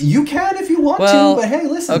you can if you want to, but hey,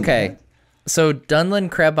 listen. Okay. Man. So Dunlin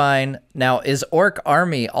Krebine, now is Orc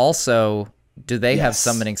Army also, do they have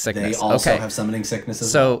summoning sickness? They also have summoning sickness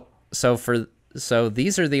as well. So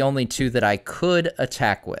these are the only two that I could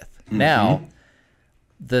attack with. Now,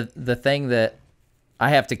 the thing that I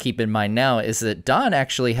have to keep in mind now is that Don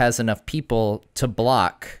actually has enough people to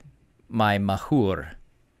block my Mahur,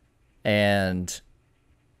 and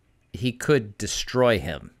he could destroy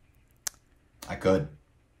him. I could.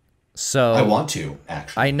 So I want to,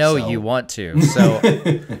 actually. I know you want to.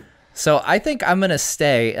 So I think I'm going to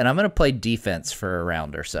stay, and I'm going to play defense for a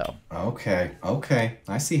round or so. Okay.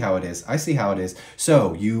 I see how it is.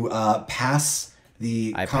 So you pass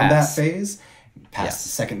the combat phase, pass the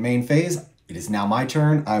second main phase. It is now my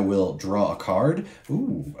turn. I will draw a card.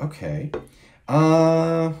 Ooh, okay.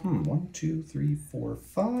 1, 2, 3, 4,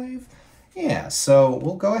 5. Yeah, so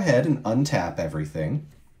we'll go ahead and untap everything.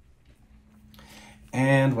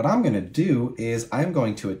 And what I'm going to do is I'm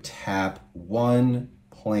going to tap 1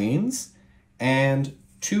 plains and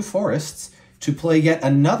 2 forests to play yet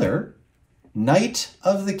another Knight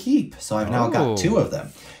of the Keep. So I've now got 2 of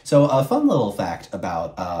them. So a fun little fact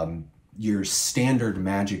about your standard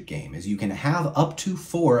Magic game is you can have up to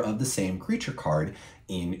 4 of the same creature card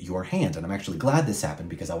in your hand. And I'm actually glad this happened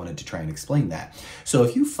because I wanted to try and explain that. So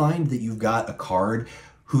if you find that you've got a card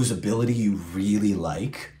whose ability you really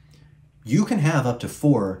like, you can have up to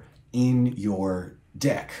 4 in your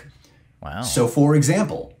deck. Wow. So for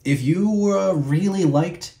example, if you really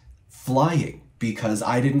liked flying, because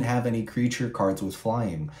I didn't have any creature cards with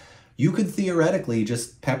flying, you could theoretically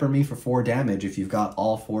just pepper me for 4 damage if you've got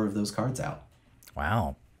all 4 of those cards out.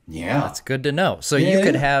 Wow. Yeah. That's good to know. So you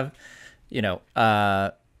could have,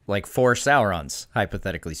 like 4 Saurons,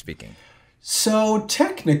 hypothetically speaking. So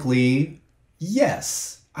technically,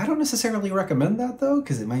 yes. I don't necessarily recommend that, though,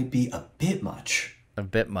 because it might be a bit much. A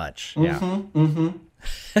bit much, yeah.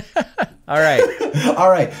 All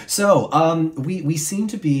right. So we seem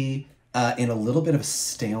to be in a little bit of a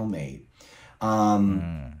stalemate.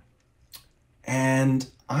 And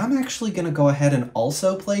I'm actually going to go ahead and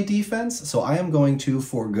also play defense. So I am going to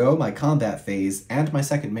forego my combat phase and my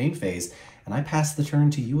second main phase, and I pass the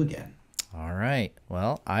turn to you again. All right.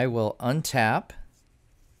 Well, I will untap.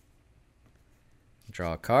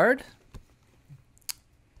 Draw a card.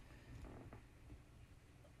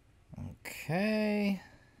 Okay.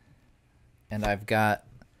 And I've got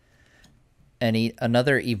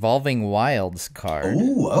another Evolving Wilds card.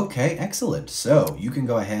 Ooh, okay, excellent. So you can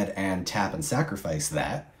go ahead and tap and sacrifice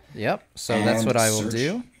that. Yep, so that's what I will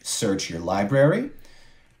do. Search your library.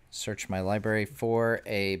 Search my library for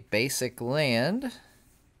a basic land.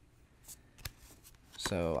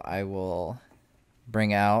 So I will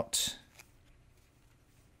bring out...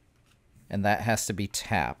 And that has to be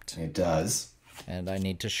tapped. It does. And I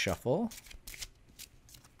need to shuffle.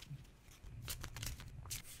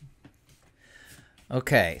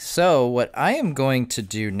 Okay, so what I am going to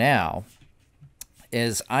do now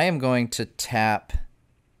is I am going to tap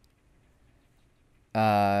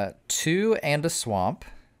 2 and a swamp.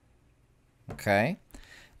 Okay.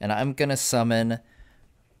 And I'm going to summon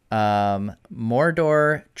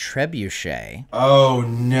Mordor Trebuchet. Oh,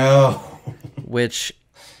 no. Which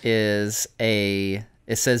is it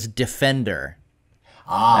says Defender.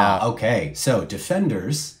 Okay. So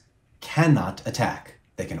defenders cannot attack.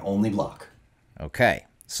 They can only block. Okay.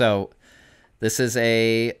 So this is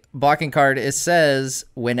a blocking card. It says,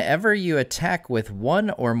 whenever you attack with 1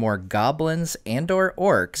 or more goblins and or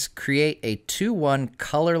orcs, create a 2/1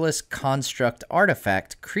 colorless construct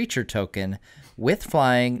artifact creature token with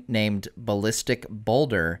flying named Ballistic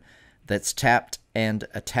Boulder that's tapped and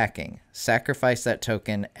attacking. Sacrifice that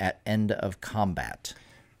token at end of combat.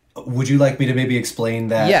 Would you like me to maybe explain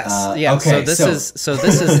that? Yes. Yeah. Okay. So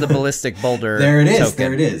this is the Ballistic Boulder. There it is. Token.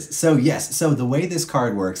 There it is. So yes. So the way this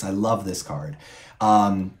card works, I love this card.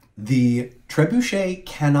 The Trebuchet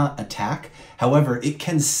cannot attack. However, it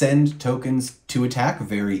can send tokens to attack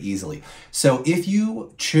very easily. So if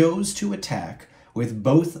you chose to attack with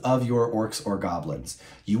both of your orcs or goblins,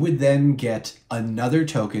 you would then get another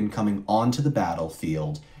token coming onto the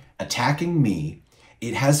battlefield, attacking me.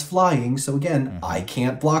 It has flying, so again, I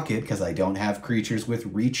can't block it because I don't have creatures with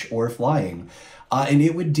reach or flying. And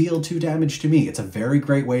it would deal 2 damage to me. It's a very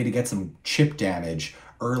great way to get some chip damage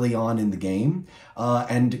early on in the game,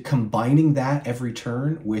 and combining that every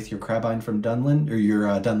turn with your Crabine from Dunland, or your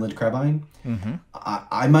Dunland Crabine,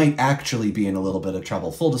 I might actually be in a little bit of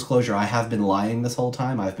trouble. Full disclosure, I have been lying this whole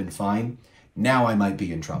time. I've been fine. Now I might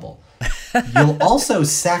be in trouble. You'll also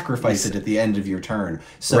sacrifice it at the end of your turn,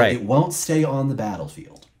 so it won't stay on the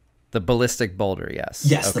battlefield. The ballistic boulder, yes.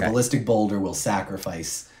 Yes, okay. The ballistic boulder will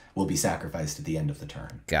be sacrificed at the end of the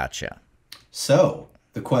turn. Gotcha. So,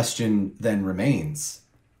 the question then remains,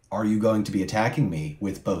 are you going to be attacking me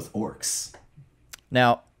with both orcs?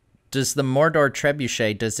 Now, does the Mordor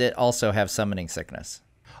Trebuchet, does it also have summoning sickness?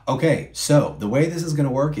 Okay, so the way this is going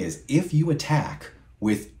to work is, if you attack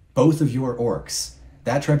with both of your orcs,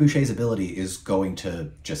 that Trebuchet's ability is going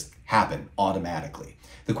to just happen automatically.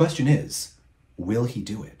 The question is, will he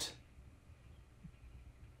do it?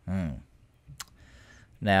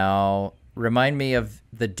 Now, remind me of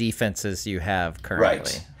the defenses you have currently.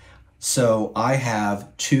 Right. So I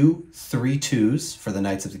have 2 3/2s for the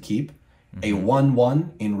Knights of the Keep, a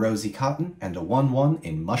 1/1 in Rosy Cotton, and a 1/1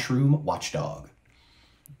 in Mushroom Watchdog.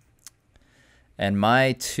 And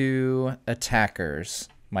my 2 attackers,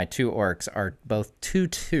 my 2 orcs, are both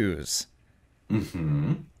 2/2s.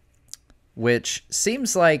 Which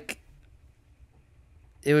seems like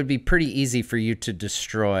it would be pretty easy for you to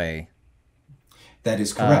destroy. That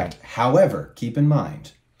is correct. However, keep in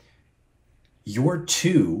mind, your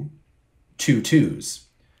 2 2/2s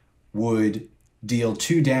would deal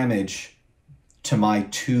 2 damage to my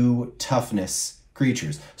 2 toughness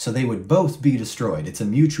creatures. So they would both be destroyed. It's a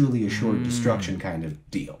mutually assured destruction kind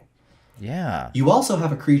of deal. Yeah. You also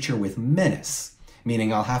have a creature with menace,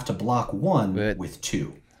 meaning I'll have to block 1 with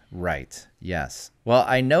 2. Right. Yes. Well,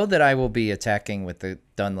 I know that I will be attacking with the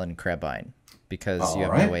Dunland Crabine because you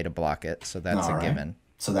have no way to block it, so that's a given.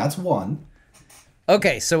 So that's 1.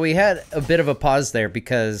 Okay, so we had a bit of a pause there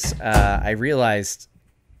because I realized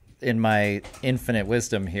in my infinite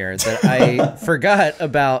wisdom here that I forgot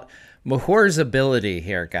about Mahur's ability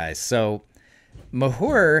here, guys. So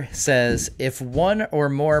Mahur says, if 1 or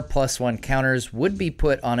more +1 counters would be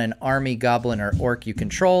put on an army, goblin, or orc you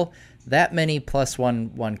control, that many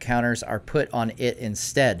 +1/1 counters are put on it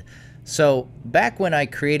instead. So back when I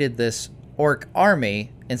created this orc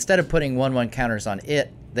army, instead of putting 1/1 counters on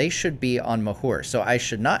it, they should be on Mahur. So I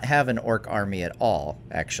should not have an orc army at all,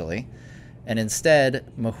 actually. And instead,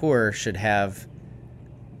 Mahur should have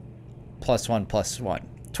 +1/+1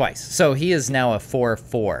 twice. So he is now a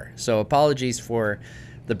 4/4. So apologies for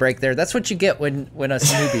the break there. That's what you get when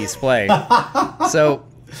us newbies play. So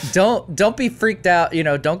don't be freaked out.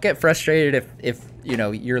 Don't get frustrated if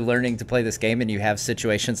you're learning to play this game and you have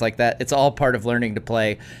situations like that. It's all part of learning to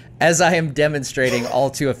play, as I am demonstrating all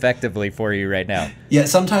too effectively for you right now. Yeah,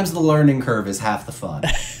 sometimes the learning curve is half the fun.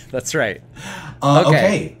 That's right.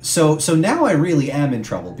 Okay, so now I really am in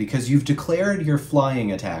trouble because you've declared your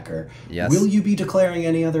flying attacker. Yes. Will you be declaring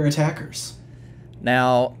any other attackers?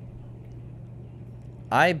 Now,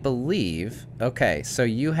 I believe... Okay, so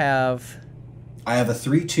you have... I have a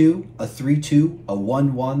 3/2, a 3/2, a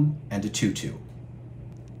 1/1, and a 2/2.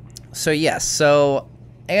 So yes, so...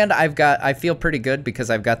 And I feel pretty good because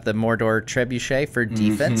I've got the Mordor Trebuchet for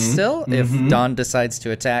defense still, if Dawn decides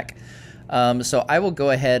to attack. So I will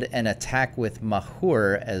go ahead and attack with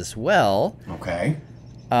Mahur as well. Okay.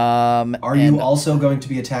 Are you also going to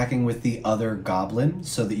be attacking with the other goblin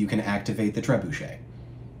so that you can activate the Trebuchet?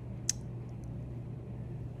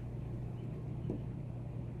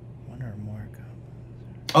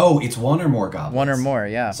 Oh, it's 1 or more goblins. 1 or more,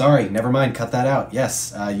 yeah. Sorry, never mind. Cut that out.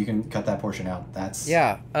 Yes, you can cut that portion out. That's...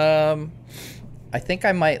 Yeah. I think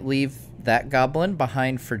I might leave that goblin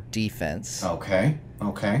behind for defense. Okay.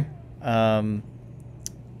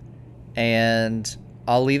 And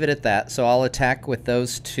I'll leave it at that. So I'll attack with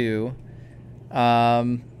those 2.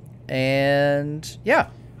 And yeah.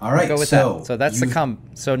 All right. Go with that. So that's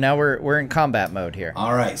so now we're in combat mode here.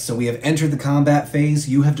 All right. So we have entered the combat phase.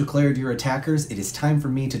 You have declared your attackers. It is time for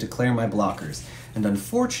me to declare my blockers. And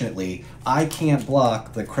unfortunately, I can't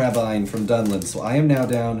block the Crabine from Dunland. So I am now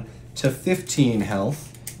down to 15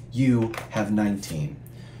 health. You have 19.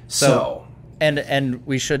 So and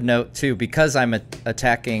we should note too, because I'm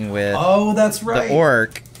attacking with that's right. the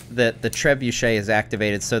orc, that the Trebuchet is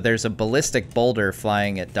activated, so there's a ballistic boulder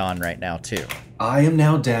flying at Dawn right now too. I am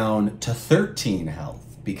now down to 13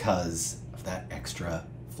 health because of that extra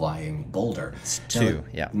flying boulder. It's 2,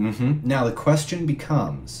 yeah. Now the question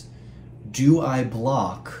becomes, do I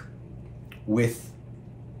block with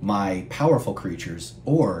my powerful creatures,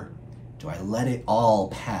 or do I let it all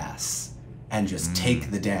pass and just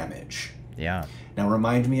take the damage? Yeah. Now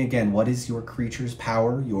remind me again, what is your creature's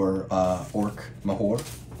power, your orc Mahor?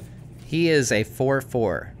 He is a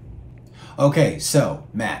 4/4. Okay, so,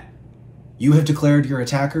 Matt, you have declared your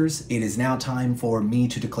attackers. It is now time for me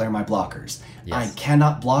to declare my blockers. Yes. I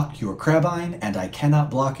cannot block your Crabine, and I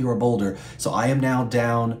cannot block your Boulder, so I am now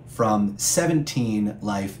down from 17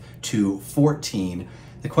 life to 14.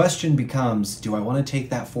 The question becomes, do I want to take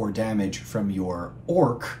that 4 damage from your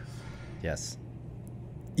Orc? Yes.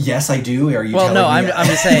 Yes, I do. Are you Well, telling no, me? I'm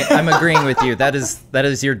just saying, I'm agreeing with you. That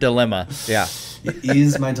is your dilemma. Yeah. It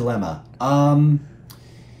is my dilemma.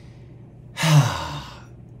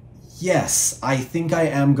 Yes, I think I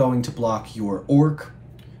am going to block your Orc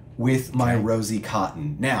with my Rosy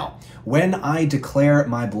Cotton. Now, when I declare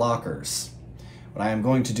my blockers, what I am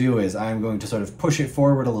going to do is I am going to sort of push it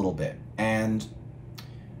forward a little bit, and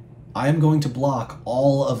I am going to block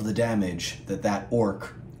all of the damage that that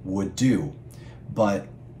Orc would do. But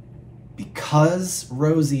because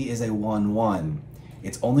Rosie is a 1/1,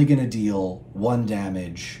 it's only going to deal 1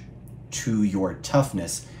 damage to your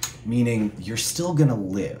toughness, meaning you're still going to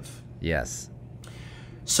live. Yes.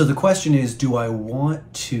 So the question is, do I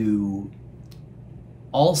want to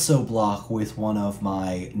also block with one of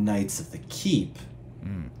my Knights of the Keep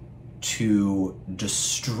to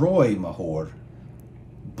destroy Mahor,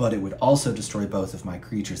 but it would also destroy both of my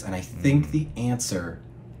creatures? And I think the answer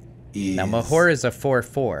is... Now, Mahor is a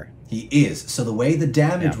 4/4. He is. So the way the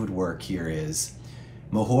damage would work here is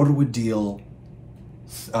Mahor would deal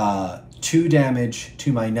 2 damage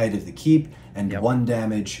to my Knight of the Keep and 1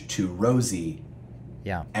 damage to Rosie.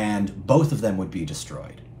 Yeah. And both of them would be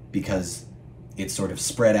destroyed because it's sort of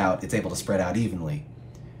spread out. It's able to spread out evenly.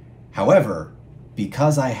 However,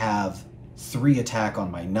 because I have 3 attack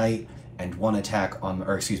on my Knight and 1 attack on...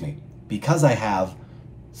 Or excuse me. Because I have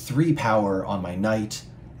 3 power on my Knight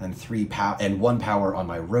and 1 power on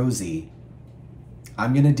my Rosie,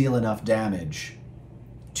 I'm going to deal enough damage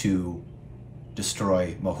to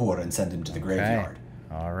destroy Mahur and send him to the graveyard.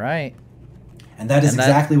 All right. And that is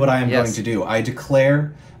exactly what I am yes. going to do. I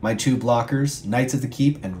declare my 2 blockers, Knights of the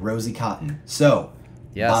Keep and Rosy Cotton. So,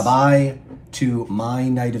 bye-bye to my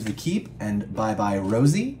Knight of the Keep and bye-bye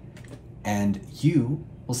Rosie. And you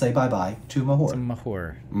will say bye-bye to Mahor. To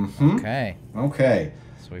Mahor. Mm-hmm. Okay. Okay.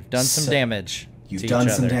 So we've done some damage. You've done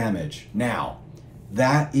some damage. Now,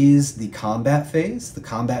 that is the combat phase. The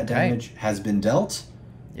combat damage has been dealt.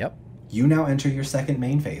 Yep. You now enter your second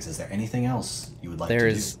main phase. Is there anything else you would like to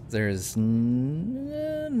do? There is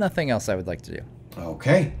nothing else I would like to do.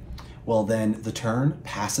 Okay. Well, then the turn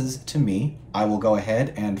passes to me. I will go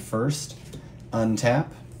ahead and first untap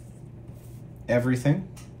everything.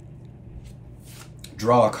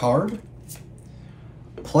 Draw a card.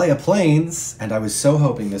 Play a Plains, and I was so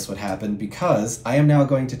hoping this would happen because I am now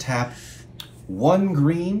going to tap 1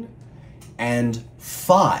 green and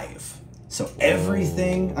 5. So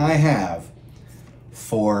everything I have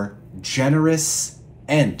for Generous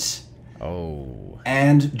Ent. Oh.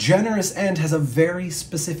 And Generous Ent has a very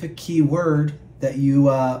specific keyword that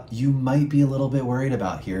you might be a little bit worried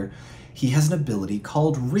about here. He has an ability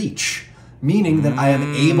called Reach, meaning that I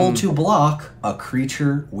am able to block a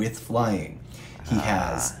creature with flying. He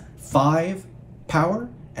has 5 power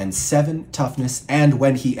and 7 toughness, and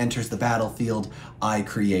when he enters the battlefield, I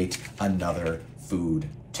create another food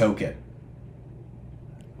token.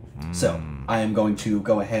 So, I am going to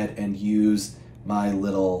go ahead and use my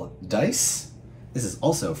little dice. This is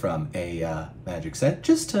also from a magic set,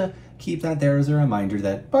 just to keep that there as a reminder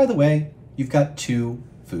that, by the way, you've got 2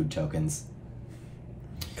 food tokens.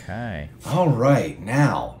 Okay. All right,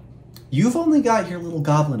 now, you've only got your little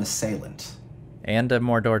goblin assailant. And a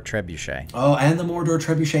Mordor Trebuchet. Oh, and the Mordor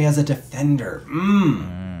Trebuchet as a defender.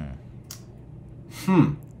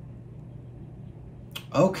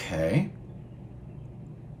 Okay.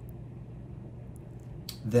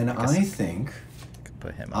 Then I think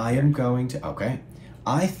Put him I am going to... Okay.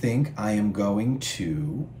 I think I am going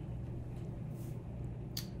to...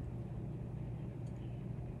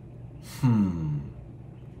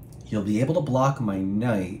 You'll be able to block my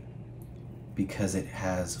knight because it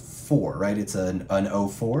has 4, right? It's an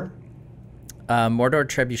 0/4? Mordor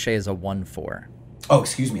Trebuchet is a 1/4. Oh,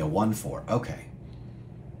 excuse me, a 1/4. Okay.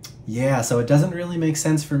 Yeah, so it doesn't really make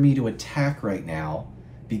sense for me to attack right now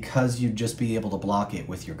because you'd just be able to block it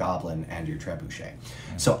with your goblin and your trebuchet.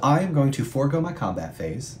 So I am going to forego my combat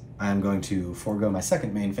phase. I am going to forego my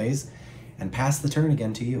second main phase and pass the turn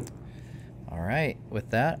again to you. All right.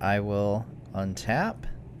 With that, I will untap.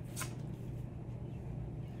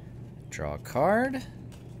 Draw a card.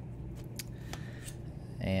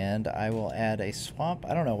 And I will add a swamp.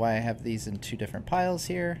 I don't know why I have these in 2 different piles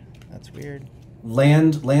here. That's weird.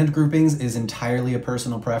 Land groupings is entirely a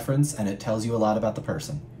personal preference, and it tells you a lot about the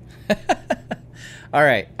person. All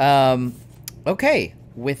right. Okay.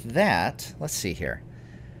 With that, let's see here.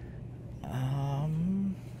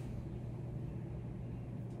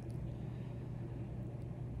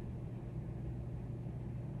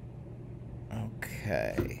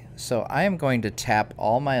 Okay. So I am going to tap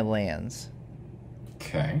all my lands.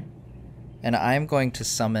 Okay. And I'm going to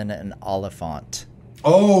summon an Oliphant.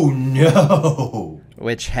 Oh, no.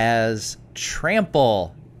 Which has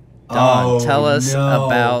Trample. Don, tell us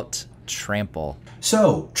about Trample.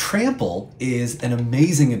 So, Trample is an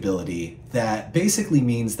amazing ability that basically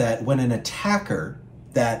means that when an attacker,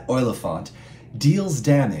 that Oliphant, deals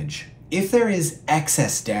damage, if there is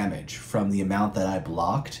excess damage from the amount that I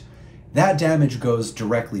blocked, that damage goes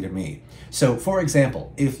directly to me. So, for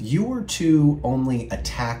example, if you were to only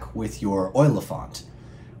attack with your Oliphant,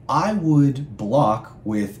 I would block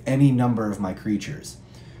with any number of my creatures.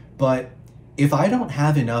 But if I don't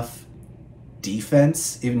have enough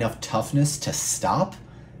defense, enough toughness to stop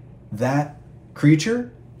that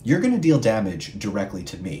creature, you're going to deal damage directly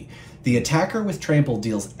to me. The attacker with Trample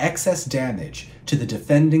deals excess damage to the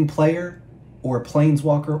defending player or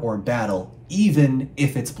planeswalker or battle, even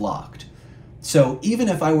if it's blocked. So even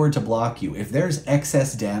if I were to block you, if there's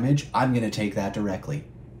excess damage, I'm going to take that directly.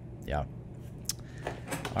 Yeah.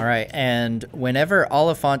 All right, and whenever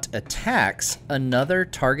Oliphant attacks, another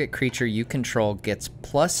target creature you control gets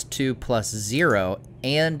 +2/+0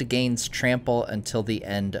 and gains Trample until the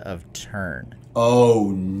end of turn.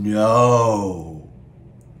 Oh, no.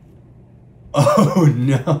 Oh,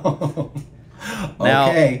 no.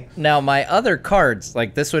 Okay. Now my other cards,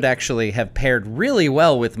 like this would actually have paired really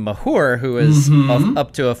well with Mahur, who is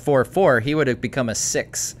up to a 4/4. He would have become a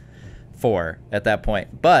 6/4 at that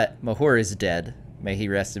point. But Mahur is dead. May he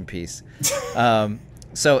rest in peace.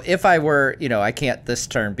 So if I were, I can't this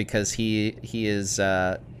turn because he has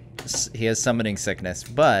summoning sickness.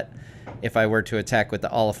 But if I were to attack with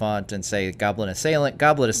the Oliphant and say Goblin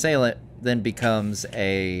Assailant then becomes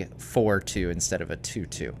a 4/2 instead of a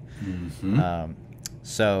 2/2.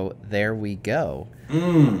 So there we go.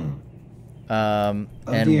 And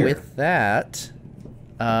dear. With that,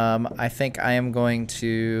 I think I am going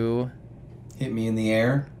to hit me in the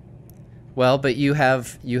air. Well, but you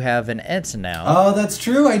have an Ent now. Oh, that's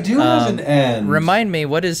true. I do have an Ent. Remind me,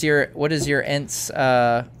 what is your Ent's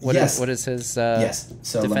what is his yes.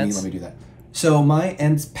 So defense? let me do that. So my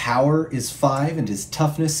Ent's power is 5 and his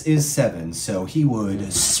toughness is 7. So he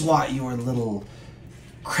would swat your little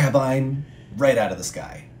Crabine right out of the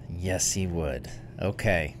sky. Yes, he would.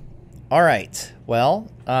 Okay. All right.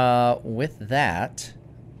 Well, with that,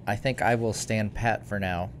 I think I will stand pat for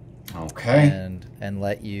now. Okay. And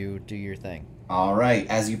let you do your thing. All right.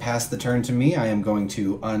 As you pass the turn to me, I am going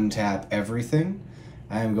to untap everything.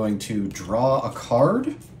 I am going to draw a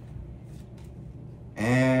card.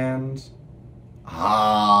 And...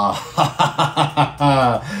 oh,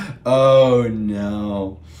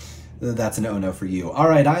 no. That's an oh-no for you. All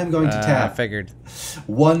right, I am going to tap... I figured.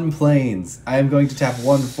 1 plains. I am going to tap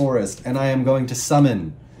 1 forest. And I am going to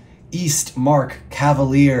summon East Mark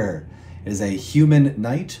Cavalier. It is a human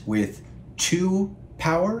knight with 2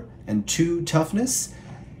 power and 2 toughness.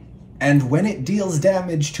 And when it deals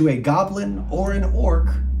damage to a goblin or an orc,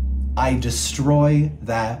 I destroy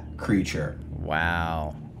that creature.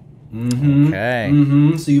 Wow. Mm-hmm.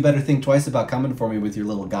 Okay. So you better think twice about coming for me with your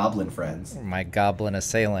little goblin friends. My Goblin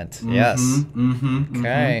Assailant. Yes.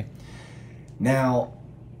 Okay. Now,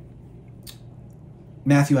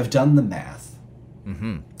 Matthew, I've done the math.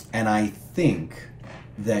 And I think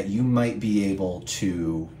that you might be able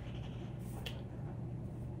to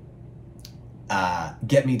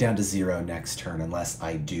get me down to 0 next turn unless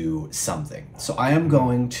I do something. So I am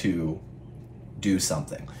going to do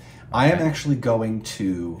something. I am actually going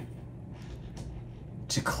to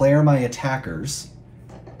declare my attackers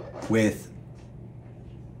with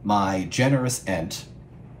my generous Ent,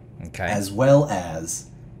 as well as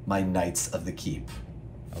my Knights of the Keep.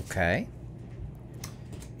 Okay.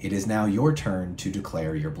 It is now your turn to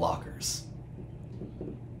declare your blockers.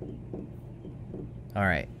 All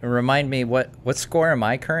right. Remind me, what score am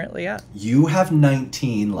I currently at? You have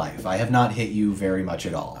 19 life. I have not hit you very much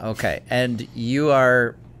at all. Okay. And you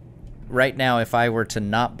are, right now, if I were to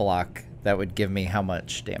not block, that would give me how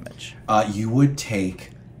much damage? You would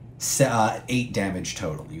take 8 damage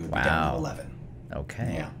total. You would be down to 11.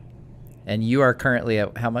 Okay. Yeah. And you are currently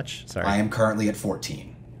at how much? Sorry. I am currently at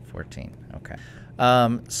 14. 14. Okay.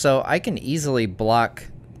 So I can easily block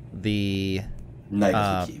the Knight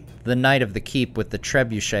of the Keep. The Knight of the Keep with the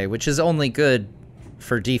Trebuchet, which is only good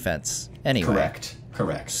for defense anyway.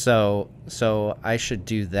 Correct. So I should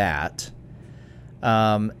do that.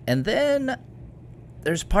 And then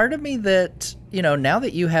there's part of me that, now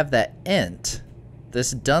that you have that int,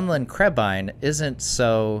 this Dunlin Krebine isn't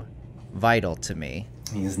so vital to me.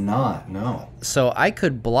 He is not, no. So I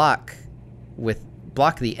could block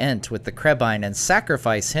the int with the Krebine and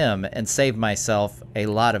sacrifice him and save myself a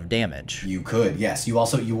lot of damage. You could, yes. You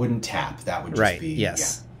wouldn't tap. That would just be...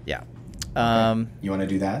 Yes. Yeah. Okay. You want to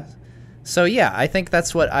do that? So yeah, I think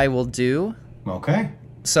that's what I will do. Okay.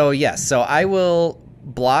 So yes, so I will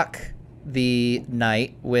block the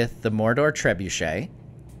knight with the Mordor Trebuchet,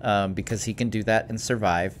 because he can do that and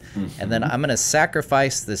survive. Mm-hmm. And then I'm going to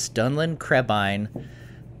sacrifice this Dunlin Krebine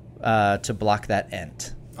to block that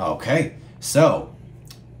ent. Okay, so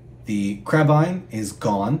the Krebine is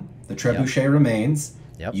gone. The Trebuchet remains.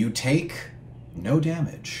 Yep. You take no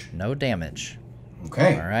damage. No damage.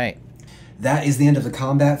 Okay. All right. That is the end of the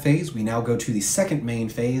combat phase. We now go to the second main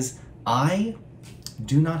phase. I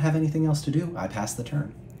do not have anything else to do. I pass the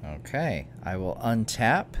turn. Okay. I will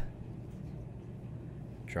untap.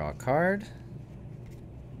 Draw a card.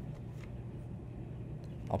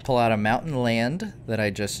 I'll pull out a mountain land that I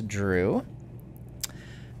just drew.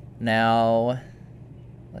 Now,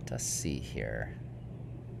 let us see here.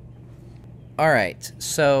 All right,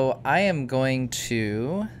 so I am going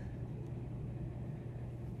to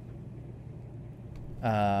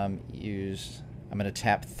I'm going to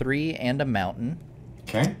tap 3 and a mountain.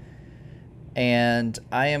 Okay. And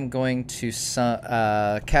I am going to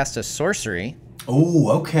cast a sorcery. Oh,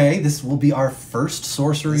 okay. This will be our first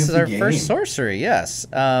sorcery of the game. This is our first sorcery, yes.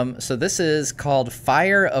 So this is called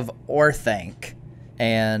Fire of Orthanc,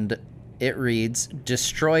 and it reads,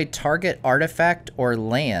 destroy target artifact or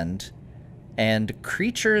land, and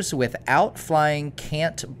creatures without flying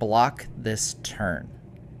can't block this turn.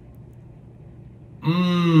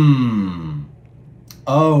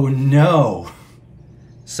 Oh, no.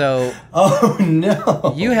 So, oh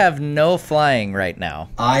no! You have no flying right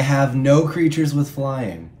now. I have no creatures with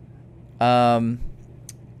flying.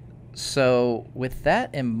 So with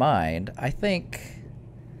that in mind, I think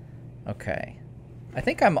I'm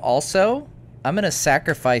gonna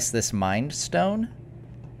sacrifice this Mind Stone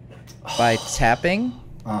by tapping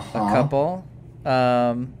a couple.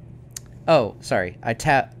 Oh, sorry. I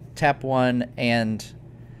tap one and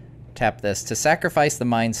tap this to sacrifice the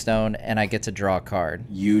Mind Stone, and I get to draw a card.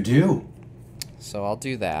 You do. So I'll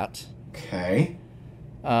do that. Okay.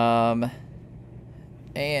 And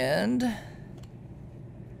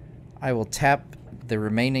I will tap the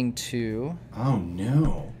remaining 2. Oh,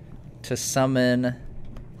 no. To summon...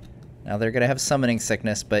 Now, they're going to have summoning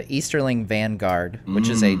sickness, but Easterling Vanguard, which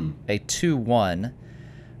is a 2/1.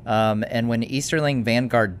 And when Easterling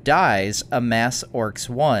Vanguard dies, amass Orcs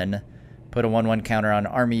 1. Put a 1/1 counter on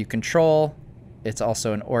army you control. It's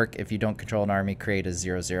also an orc. If you don't control an army, create a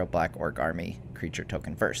 0/0 black orc army creature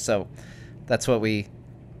token first. So that's what we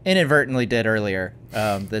inadvertently did earlier.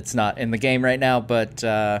 That's not in the game right now, but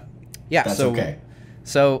yeah. That's okay.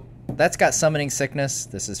 So that's got summoning sickness.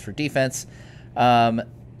 This is for defense.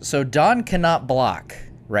 So Dawn cannot block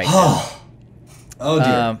right now. Oh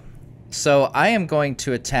dear. So I am going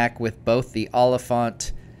to attack with both the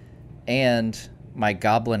Oliphant and my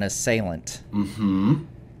Goblin Assailant. Mm-hmm.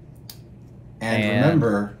 And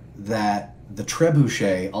remember that the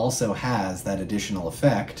Trebuchet also has that additional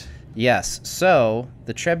effect. Yes, so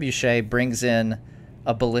the Trebuchet brings in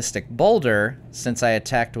a Ballistic Boulder since I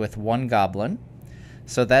attacked with 1 Goblin.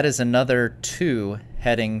 So that is another 2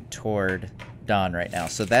 heading toward Dawn right now.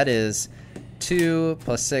 So that is 2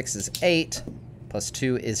 plus 6 is 8, plus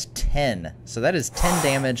 2 is 10. So that is 10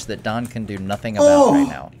 damage that Dawn can do nothing about right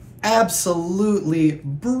now. Absolutely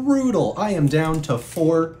brutal. I am down to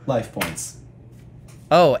 4 life points.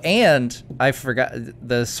 Oh, and I forgot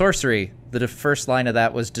the sorcery. The first line of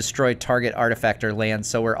that was destroy target artifact or land,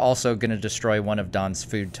 so we're also going to destroy one of Dawn's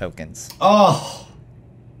food tokens. Oh!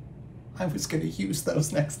 I was going to use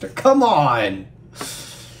those next turn. Come on!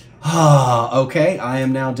 Okay, I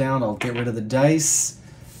am now down. I'll get rid of the dice.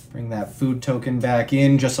 Bring that food token back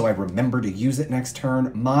in just so I remember to use it next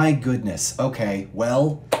turn. My goodness. Okay,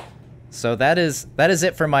 well... So that is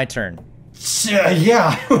it for my turn.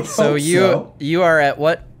 Yeah, so you are at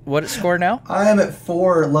what score now? I am at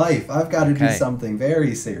 4 life. I've got to do something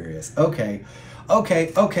very serious. Okay.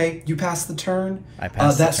 You pass the turn. I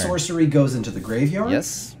pass the turn. That sorcery goes into the graveyard?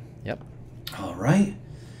 Yes. Yep. All right.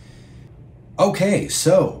 Okay,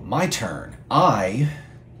 so my turn. I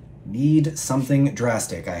need something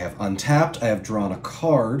drastic. I have untapped. I have drawn a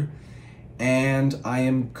card. And I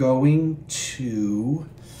am going to...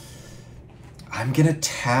 I'm going to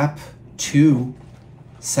tap 2,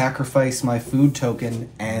 sacrifice my food token,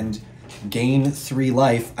 and gain 3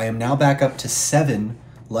 life. I am now back up to 7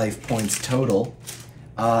 life points total.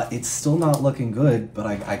 It's still not looking good, but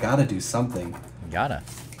I gotta do something. Gotta.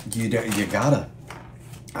 You gotta.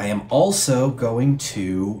 I am also going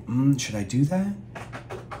to... should I do that?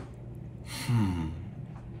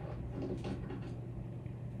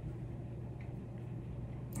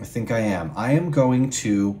 I think I am. I am going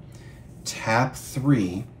to tap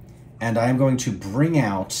 3, and I am going to bring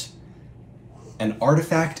out an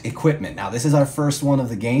artifact equipment. Now, this is our first one of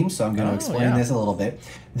the game, so I'm going to explain this a little bit.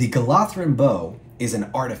 The Galathrin bow is an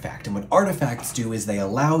artifact, and what artifacts do is they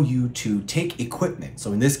allow you to take equipment,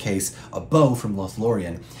 so in this case, a bow from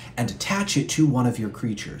Lothlorien, and attach it to one of your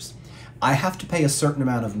creatures. I have to pay a certain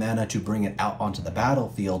amount of mana to bring it out onto the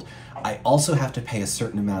battlefield. I also have to pay a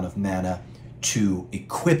certain amount of mana to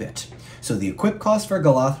equip it. So the equip cost for a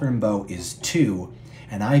Galathrin bow is 2,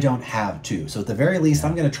 and I don't have 2. So at the very least,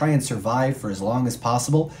 I'm going to try and survive for as long as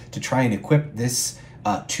possible to try and equip this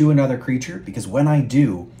to another creature, because when I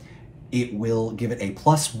do, it will give it a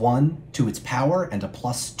 +1 to its power and a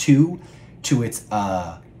 +2 to its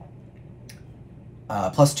 +2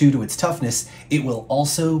 to its toughness. It will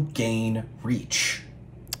also gain reach.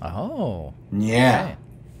 Oh. Yeah. Okay.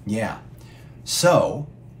 Yeah. So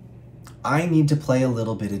I need to play a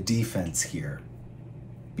little bit of defense here,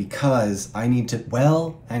 because I need to,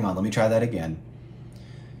 well, hang on, let me try that again.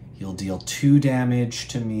 You'll deal 2 damage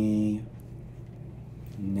to me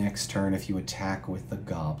next turn if you attack with the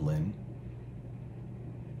goblin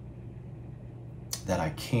that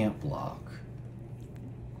I can't block.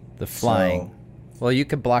 The flying. So, well, you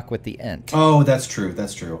could block with the ent. oh, that's true.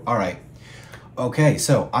 That's true. All right. Okay,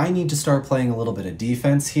 so I need to start playing a little bit of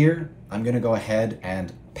defense here. I'm going to go ahead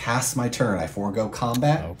and pass my turn. I forego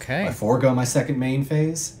combat. Okay. I forego my second main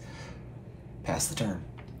phase. Pass the turn.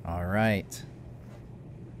 All right.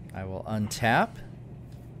 I will untap.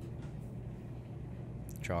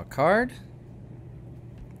 Draw a card.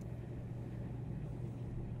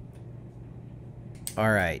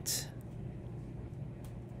 All right.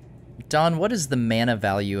 Don, what is the mana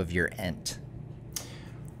value of your ent?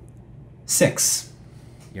 6.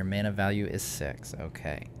 Your mana value is 6.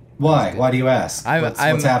 Okay. Why? Why do you ask? What's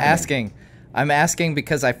happening? I'm asking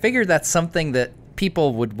because I figured that's something that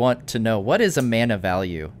people would want to know. What is a mana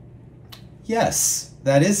value? Yes,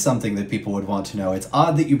 that is something that people would want to know. It's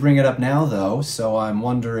odd that you bring it up now, though, so I'm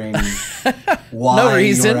wondering why. No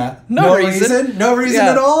reason. No reason? No reason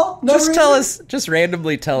at all? No just reason? tell us. Just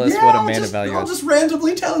randomly tell us what a mana value I'll is. just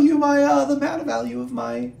randomly tell you my the mana value of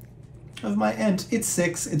my ent. It's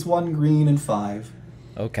 6. It's 1 green and 5.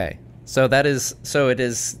 Okay. So it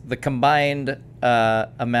is the combined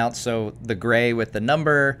amount, so the gray with the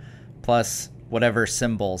number plus whatever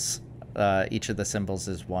symbols, each of the symbols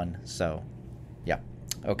is 1. So, yeah.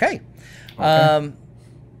 Okay.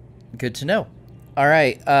 Good to know. All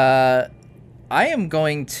right. I am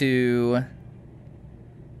going to,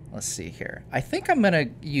 let's see here. I think I'm going to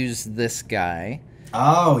use this guy.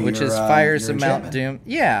 Oh, which is Fires of Mount Doom.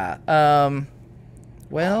 Yeah.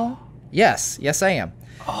 Well, yes, I am.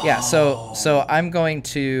 Oh. Yeah, so I'm going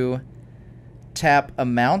to tap a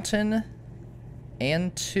mountain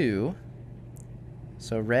and 2,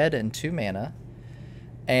 so red and 2 mana,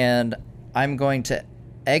 and I'm going to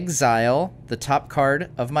exile the top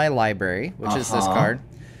card of my library, which is this card.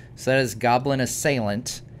 So that is Goblin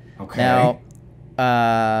Assailant. Okay. Now,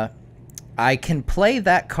 I can play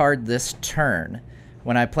that card this turn.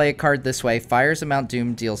 When I play a card this way, Fires of Mount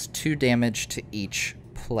Doom deals 2 damage to each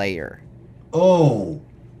player. Oh,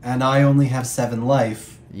 and I only have 7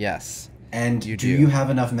 life. Yes. And do you have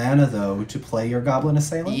enough mana, though, to play your Goblin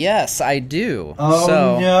Assailant? Yes, I do.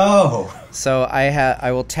 Oh, no. So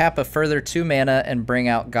I will tap a further 2 mana and bring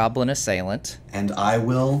out Goblin Assailant. And I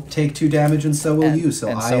will take 2 damage, and so will you. So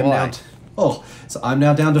I'm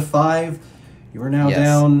now down to 5. You are now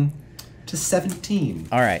down to 17.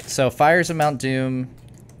 All right. So Fires of Mount Doom.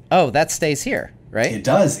 Oh, that stays here, right? It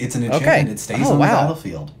does. It's an enchantment. It stays on the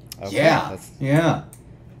battlefield. Okay. Yeah.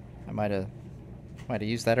 I might have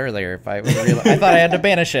used that earlier if I thought I had to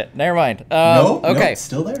banish it. Never mind. No, okay. It's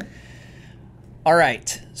still there. All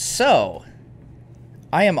right. So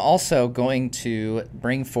I am also going to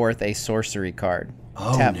bring forth a sorcery card.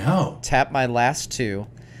 Oh, Tap my last 2.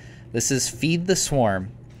 This is Feed the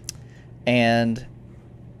Swarm. And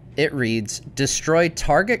it reads, destroy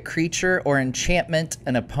target creature or enchantment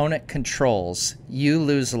an opponent controls. You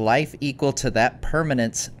lose life equal to that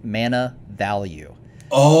permanent's mana value.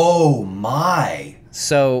 Oh, my.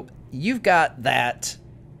 So you've got that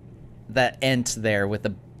ent there with a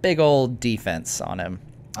big old defense on him.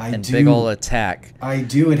 Big old attack. I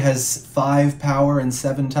do. It has 5 power and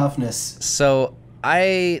 7 toughness. So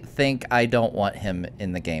I think I don't want him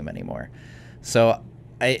in the game anymore. So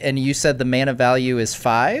And you said the mana value is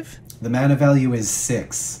 5? The mana value is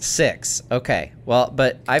 6. 6. Okay. Well,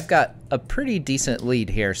 but I've got a pretty decent lead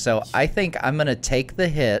here, so I think I'm going to take the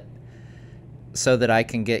hit so that I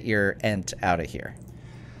can get your Ent out of here.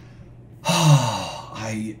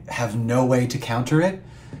 I have no way to counter it,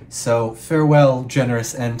 so farewell,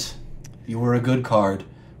 Generous Ent. You were a good card,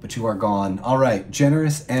 but you are gone. All right,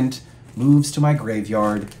 Generous Ent moves to my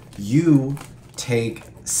graveyard. You take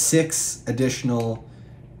 6 additional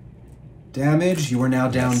damage. You are now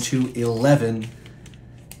down to 11.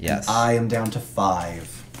 Yes. And I am down to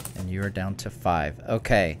 5. And you are down to 5.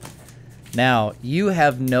 Okay. Now, you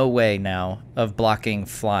have no way now of blocking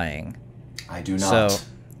flying. I do not.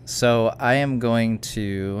 So I am going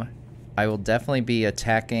to... I will definitely be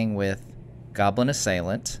attacking with Goblin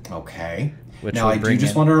Assailant. Okay. Which now, I do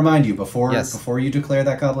just want to remind you, before you declare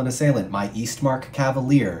that Goblin Assailant, my Eastmark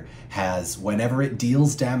Cavalier has, whenever it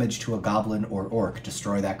deals damage to a goblin or orc,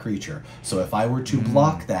 destroy that creature. So if I were to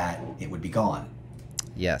block that, it would be gone.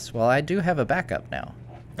 Yes. Well, I do have a backup now.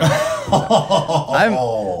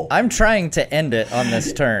 I'm trying to end it on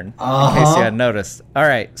this turn, in case you hadn't noticed. All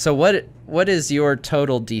right. So what is your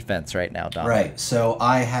total defense right now, Don? Right. So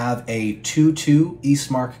I have a 2/2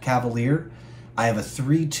 Eastmark Cavalier. I have a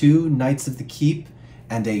 3/2 Knights of the Keep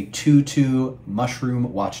and a 2/2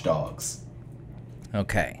 Mushroom Watchdogs.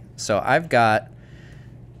 Okay. So I've got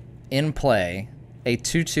in play a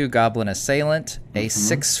 2/2 Goblin Assailant, a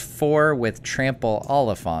 6/4 with Trample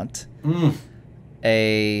Oliphant,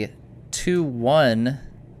 a 2/1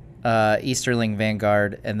 Easterling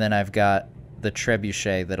Vanguard, and then I've got the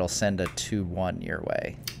Trebuchet that'll send a 2/1 your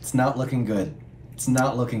way. It's not looking good. It's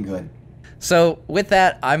not looking good. So with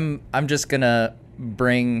that, I'm just gonna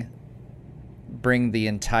bring the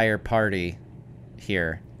entire party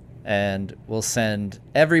here, and we'll send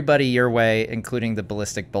everybody your way, including the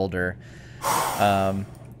Ballistic Boulder.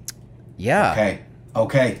 Yeah.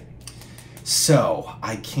 Okay. So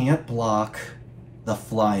I can't block the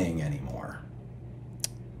flying anymore.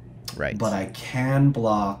 Right. But I can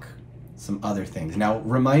block some other things. Now,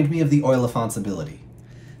 remind me of the Oliphant's ability.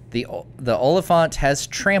 The Oliphant has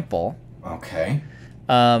Trample. Okay.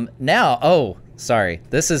 Sorry.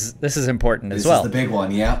 This is important as well. This is the big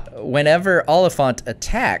one, yeah. Whenever Oliphant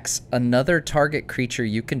attacks, another target creature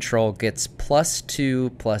you control gets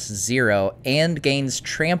 +2/+0 and gains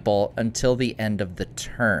Trample until the end of the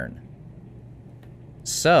turn.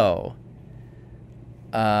 So,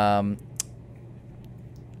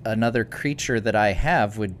 another creature that I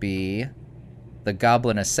have would be the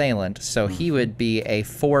Goblin Assailant, so he would be a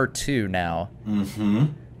 4/2 now.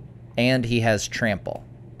 And he has Trample.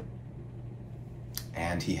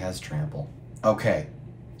 Okay.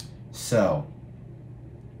 So,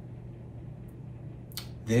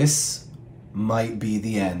 this might be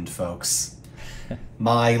the end, folks.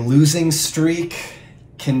 My losing streak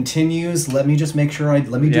continues. Let me just make sure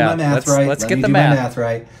let me do my math right. Let's get my the math. math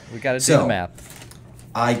right. We got to do the math.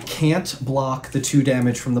 I can't block the 2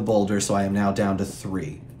 damage from the boulder, so I am now down to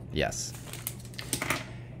 3. Yes.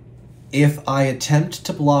 If I attempt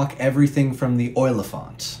to block everything from the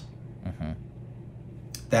Oliphant,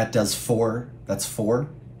 that does 4. That's 4.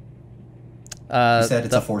 You said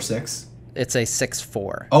it's a 4/6? It's a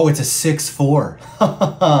 6/4. Oh, it's a 6/4.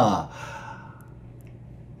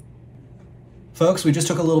 Folks, we just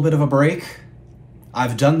took a little bit of a break.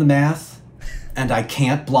 I've done the math, and I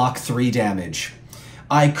can't block 3 damage.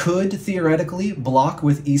 I could theoretically block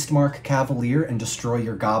with Eastmark Cavalier and destroy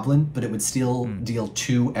your goblin, but it would still deal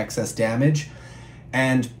 2 excess damage.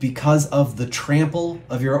 And because of the trample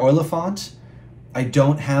of your Oliphant, I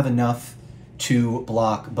don't have enough to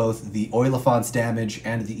block both the Oliphant's damage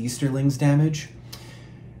and the Easterling's damage.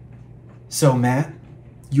 So, Matt,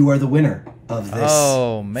 you are the winner of this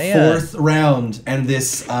 4th round and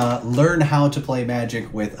this Learn How to Play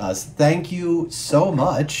Magic with us. Thank you so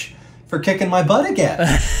much for kicking my butt again.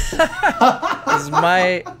 It's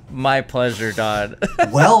my pleasure, Don.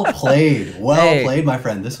 Well played. Well played, my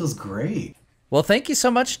friend. This was great. Well, thank you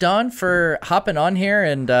so much, Don, for hopping on here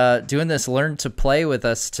and doing this Learn to Play with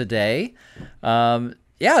us today.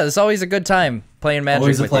 It's always a good time playing Magic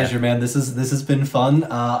with you. Always a pleasure, man. This has been fun.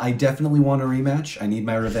 I definitely want a rematch. I need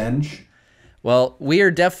my revenge. Well, we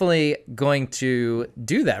are definitely going to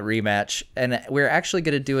do that rematch, and we're actually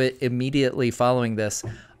going to do it immediately following this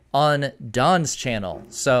on Don's channel.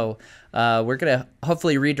 So we're going to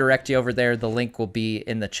hopefully redirect you over there. The link will be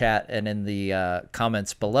in the chat and in the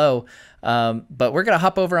comments below. But we're going to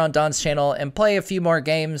hop over on Don's channel and play a few more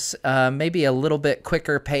games, maybe a little bit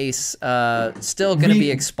quicker pace. Still going to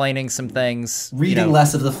be explaining some things. Reading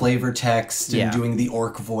less of the flavor text and doing the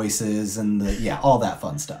orc voices and all that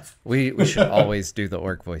fun stuff. We should always do the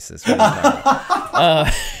orc voices.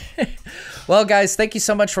 Well, guys, thank you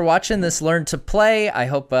so much for watching this Learn to Play. I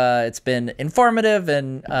hope it's been informative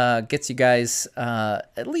and gets you guys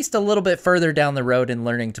at least a little bit further down the road in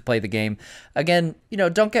learning to play the game. Again,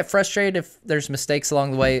 don't get frustrated if there's mistakes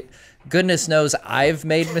along the way. Goodness knows I've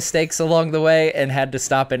made mistakes along the way and had to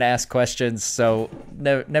stop and ask questions, so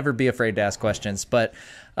never be afraid to ask questions. But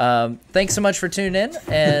thanks so much for tuning in,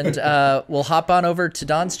 and we'll hop on over to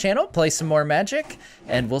Don's channel, play some more Magic,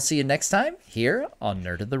 and we'll see you next time here on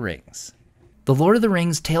Nerd of the Rings. The Lord of the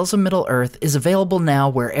Rings Tales of Middle-earth is available now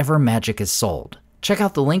wherever Magic is sold. Check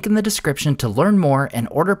out the link in the description to learn more and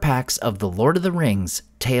order packs of The Lord of the Rings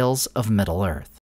Tales of Middle-earth.